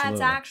 Absolutely. That's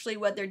actually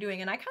what they're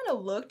doing. And I kind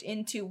of looked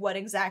into what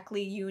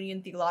exactly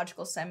Union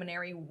Theological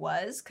Seminary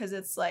was, because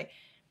it's like,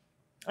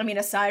 I mean,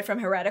 aside from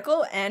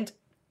heretical, and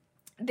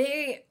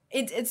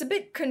it's a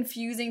bit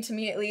confusing to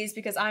me, at least,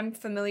 because I'm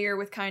familiar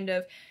with kind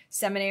of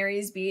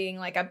seminaries being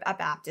like a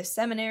Baptist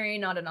seminary,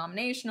 not a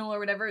denominational or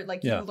whatever.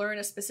 Like you learn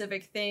a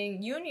specific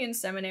thing. Union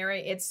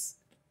Seminary, it's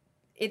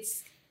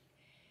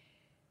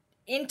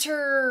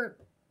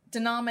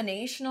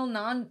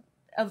interdenominational,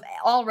 of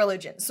all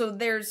religions. So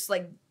there's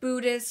like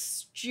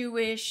Buddhist,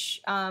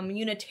 Jewish,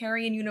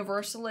 Unitarian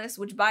Universalist,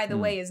 which by the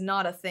way is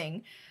not a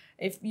thing.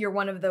 If you're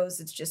one of those,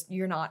 it's just,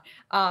 you're not.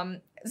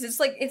 It's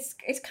like, it's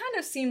kind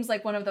of seems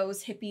like one of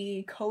those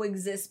hippie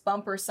coexist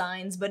bumper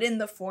signs, but in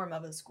the form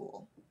of a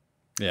school.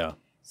 Yeah.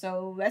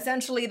 So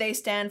essentially they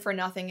stand for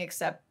nothing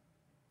except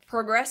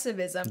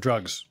progressivism.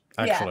 Drugs,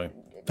 actually. Yeah.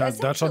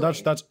 That's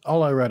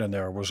all I read in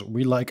there was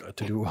we like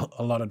to do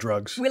a lot of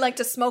drugs. We like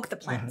to smoke the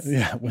plants.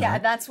 Yeah,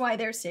 that's why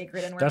they're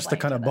sacred, and that's the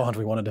kind of bond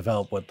we want to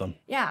develop with them.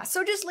 Yeah,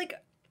 so just like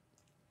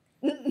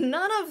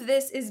none of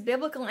this is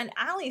biblical. And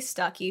Ali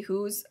Stuckey,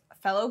 who's a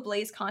fellow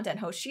Blaze content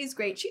host, she's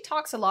great. She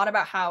talks a lot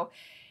about how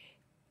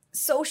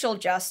social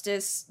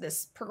justice,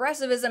 this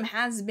progressivism,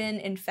 has been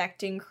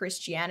infecting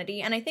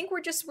Christianity, and I think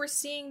we're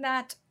seeing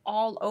that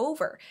all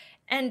over.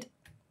 And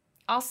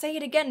I'll say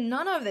it again,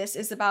 none of this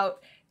is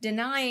about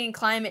denying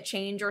climate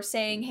change or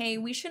saying, hey,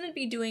 we shouldn't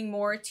be doing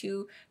more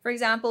to, for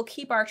example,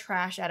 keep our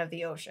trash out of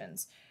the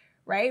oceans,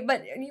 right?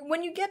 But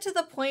when you get to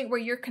the point where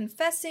you're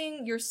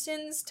confessing your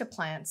sins to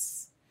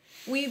plants,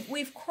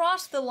 we've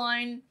crossed the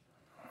line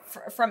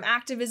from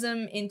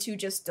activism into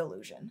just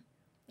delusion,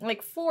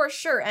 like for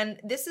sure. And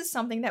this is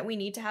something that we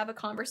need to have a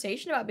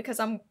conversation about,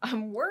 because I'm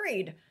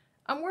worried.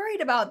 I'm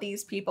worried about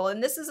these people,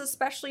 and this is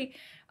especially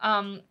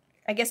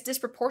I guess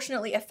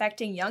disproportionately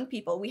affecting young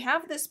people. We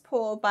have this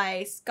poll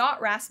by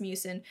Scott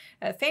Rasmussen,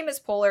 a famous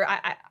pollster.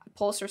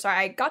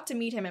 I got to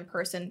meet him in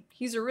person.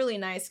 He's a really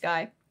nice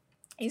guy.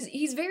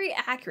 He's very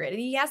accurate,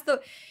 and he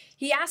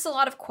asks a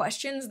lot of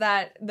questions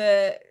that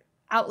the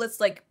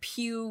outlets like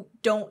Pew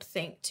don't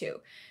think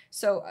to.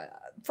 So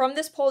from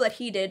this poll that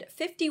he did,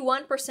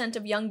 51%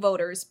 of young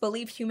voters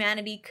believe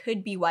humanity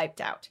could be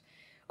wiped out.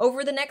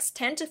 Over the next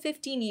 10 to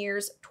 15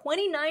 years,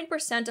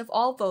 29% of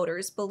all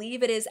voters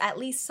believe it is at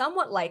least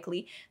somewhat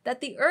likely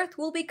that the Earth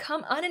will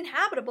become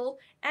uninhabitable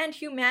and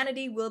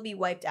humanity will be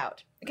wiped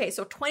out. Okay,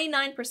 so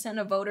 29%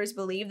 of voters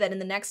believe that in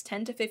the next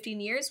 10 to 15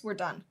 years, we're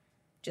done.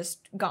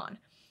 Just gone.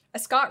 A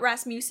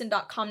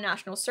ScottRasmussen.com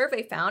national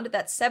survey found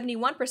that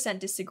 71%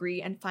 disagree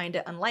and find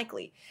it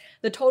unlikely.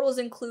 The totals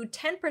include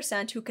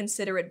 10% who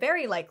consider it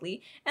very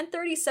likely and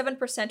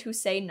 37% who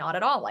say not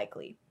at all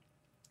likely.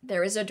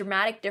 There is a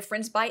dramatic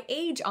difference by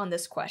age on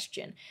this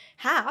question.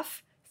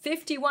 Half,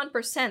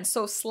 51%,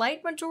 so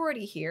slight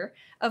majority here,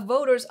 of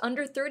voters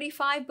under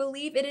 35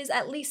 believe it is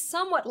at least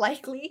somewhat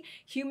likely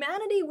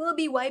humanity will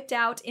be wiped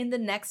out in the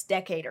next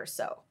decade or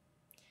so.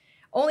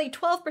 Only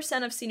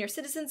 12% of senior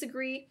citizens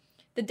agree.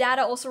 The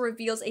data also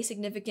reveals a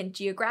significant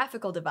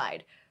geographical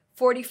divide.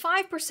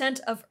 45%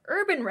 of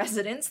urban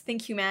residents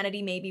think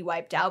humanity may be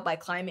wiped out by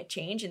climate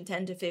change in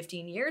 10 to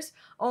 15 years.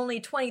 Only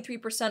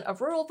 23%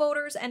 of rural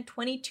voters and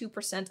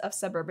 22% of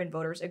suburban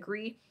voters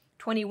agree.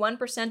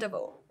 21% of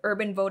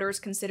urban voters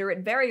consider it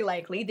very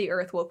likely the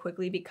Earth will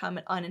quickly become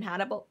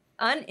uninhabitable.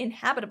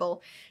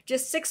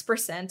 Just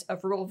 6%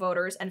 of rural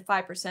voters and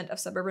 5% of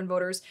suburban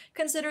voters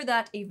consider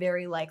that a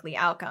very likely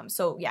outcome.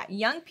 So yeah,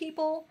 young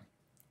people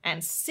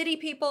and city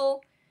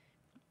people,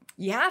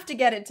 you have to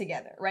get it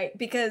together, right?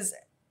 Because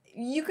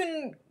you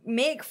can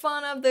make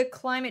fun of the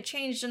climate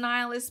change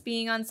denialists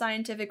being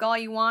unscientific all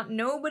you want.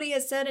 Nobody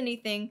has said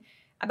anything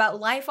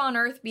about life on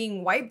Earth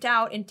being wiped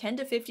out in 10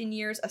 to 15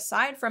 years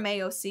aside from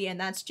AOC, and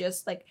that's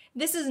just like,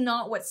 this is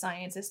not what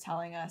science is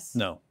telling us.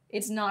 No.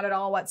 It's not at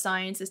all what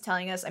science is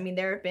telling us. I mean,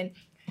 there have been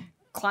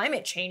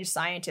climate change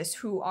scientists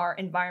who are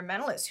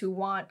environmentalists who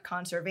want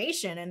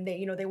conservation and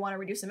they want to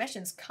reduce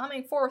emissions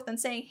coming forth and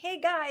saying, hey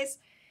guys,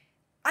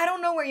 I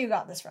don't know where you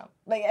got this from.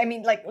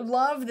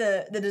 Love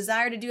the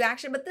desire to do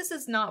action, but this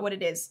is not what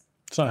it is.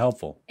 It's not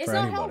helpful. It's for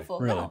not anybody, helpful,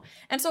 really. no.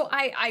 And so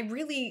I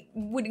really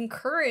would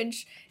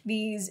encourage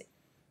these,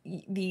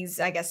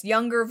 I guess,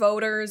 younger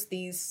voters,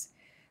 the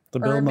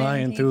Bill Nye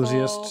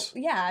enthusiasts.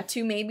 Yeah,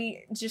 to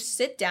maybe just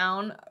sit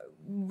down,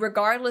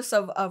 regardless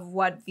of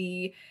what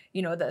the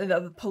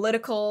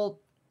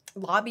political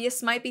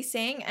lobbyists might be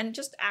saying, and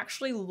just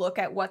actually look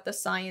at what the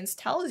science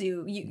tells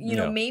you. You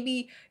know,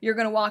 maybe you're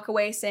going to walk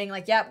away saying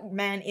like, yeah,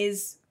 man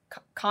is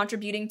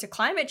contributing to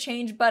climate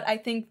change, but I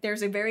think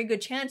there's a very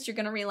good chance you're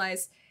going to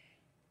realize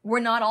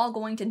we're not all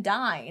going to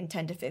die in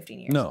 10 to 15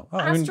 years. No.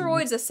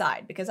 Asteroids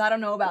aside, because I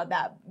don't know about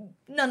that.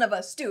 None of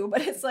us do,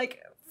 but it's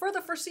like, for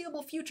the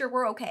foreseeable future,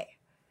 we're okay.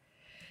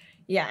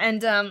 Yeah,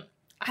 and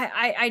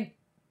I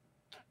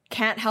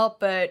can't help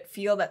but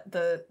feel that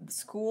the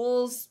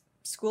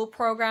school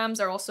programs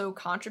are also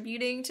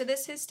contributing to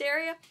this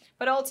hysteria,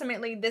 but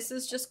ultimately this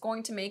is just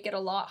going to make it a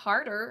lot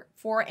harder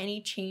for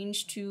any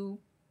change to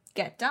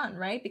get done,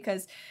 right?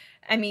 Because,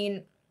 I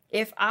mean,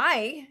 if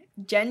I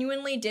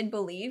genuinely did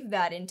believe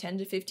that in 10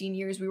 to 15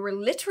 years we were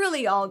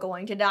literally all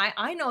going to die,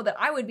 I know that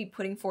I would be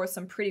putting forth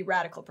some pretty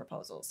radical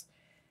proposals.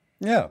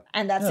 Yeah.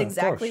 And that's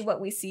exactly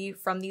what we see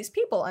from these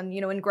people. And,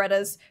 in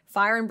Greta's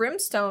Fire and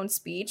Brimstone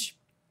speech,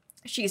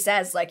 she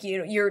says, like,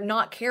 you're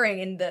not caring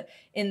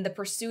in the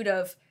pursuit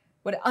of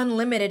what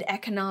unlimited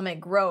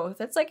economic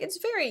growth. It's like, it's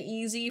very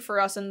easy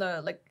for us in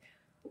the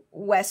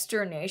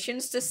Western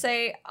nations to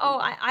say, oh,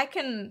 I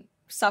can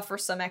suffer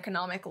some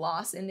economic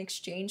loss in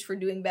exchange for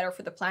doing better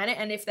for the planet.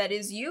 And if that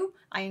is you,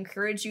 I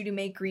encourage you to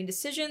make green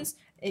decisions.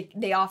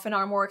 They often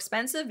are more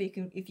expensive.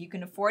 If you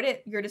can afford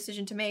it, your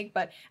decision to make.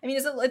 But I mean,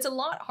 it's a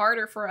lot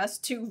harder for us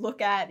to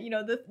look at,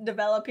 the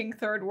developing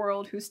third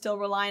world who's still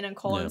relying on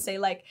coal and say,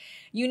 like,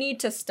 you need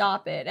to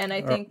stop it. And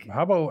I think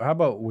how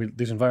about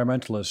these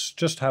environmentalists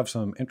just have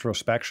some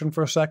introspection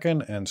for a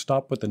second and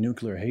stop with the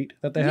nuclear hate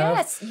that they have?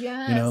 Yes.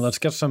 Let's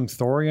get some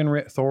thorium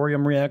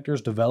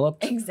reactors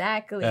developed.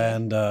 Exactly.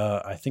 And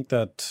I think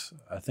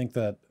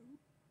that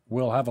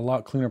we'll have a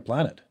lot cleaner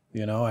planet.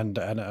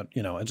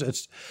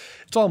 It's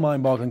all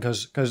mind-boggling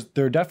because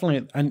they're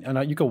definitely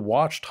and you can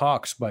watch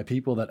talks by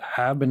people that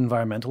have been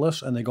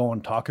environmentalists and they go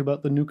and talk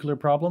about the nuclear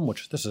problem,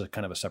 which this is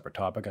kind of a separate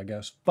topic, I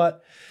guess.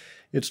 But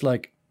it's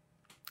like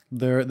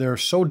they're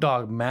so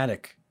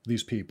dogmatic,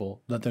 these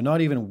people, that they're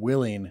not even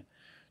willing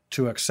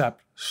to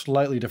accept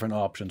slightly different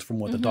options from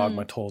what the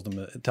dogma tells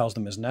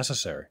them is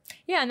necessary.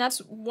 Yeah, and that's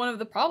one of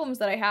the problems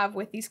that I have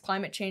with these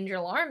climate change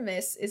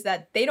alarmists is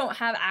that they don't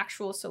have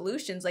actual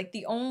solutions. Like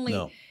the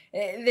only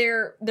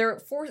they're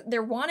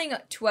wanting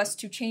us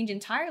to change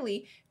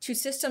entirely to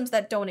systems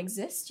that don't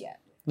exist yet.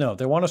 No,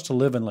 they want us to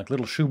live in like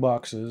little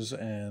shoeboxes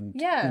and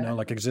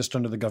exist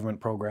under the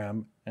government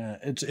program.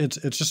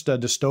 It's just a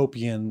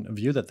dystopian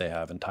view that they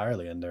have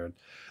entirely, and they're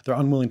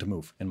unwilling to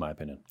move, in my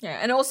opinion. Yeah,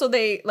 and also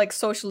they like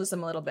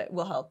socialism a little bit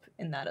will help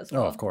in that as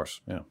well. Oh, of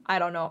course, yeah. I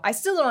don't know. I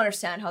still don't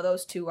understand how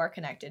those two are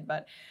connected,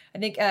 but I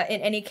think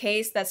in any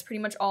case, that's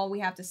pretty much all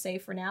we have to say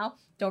for now.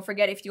 Don't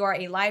forget, if you are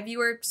a live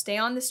viewer, stay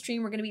on the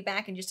stream. We're going to be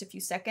back in just a few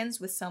seconds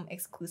with some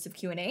exclusive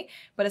Q&A.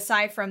 But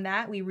aside from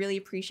that, we really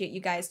appreciate you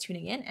guys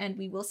tuning in, and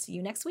we will see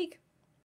you next week.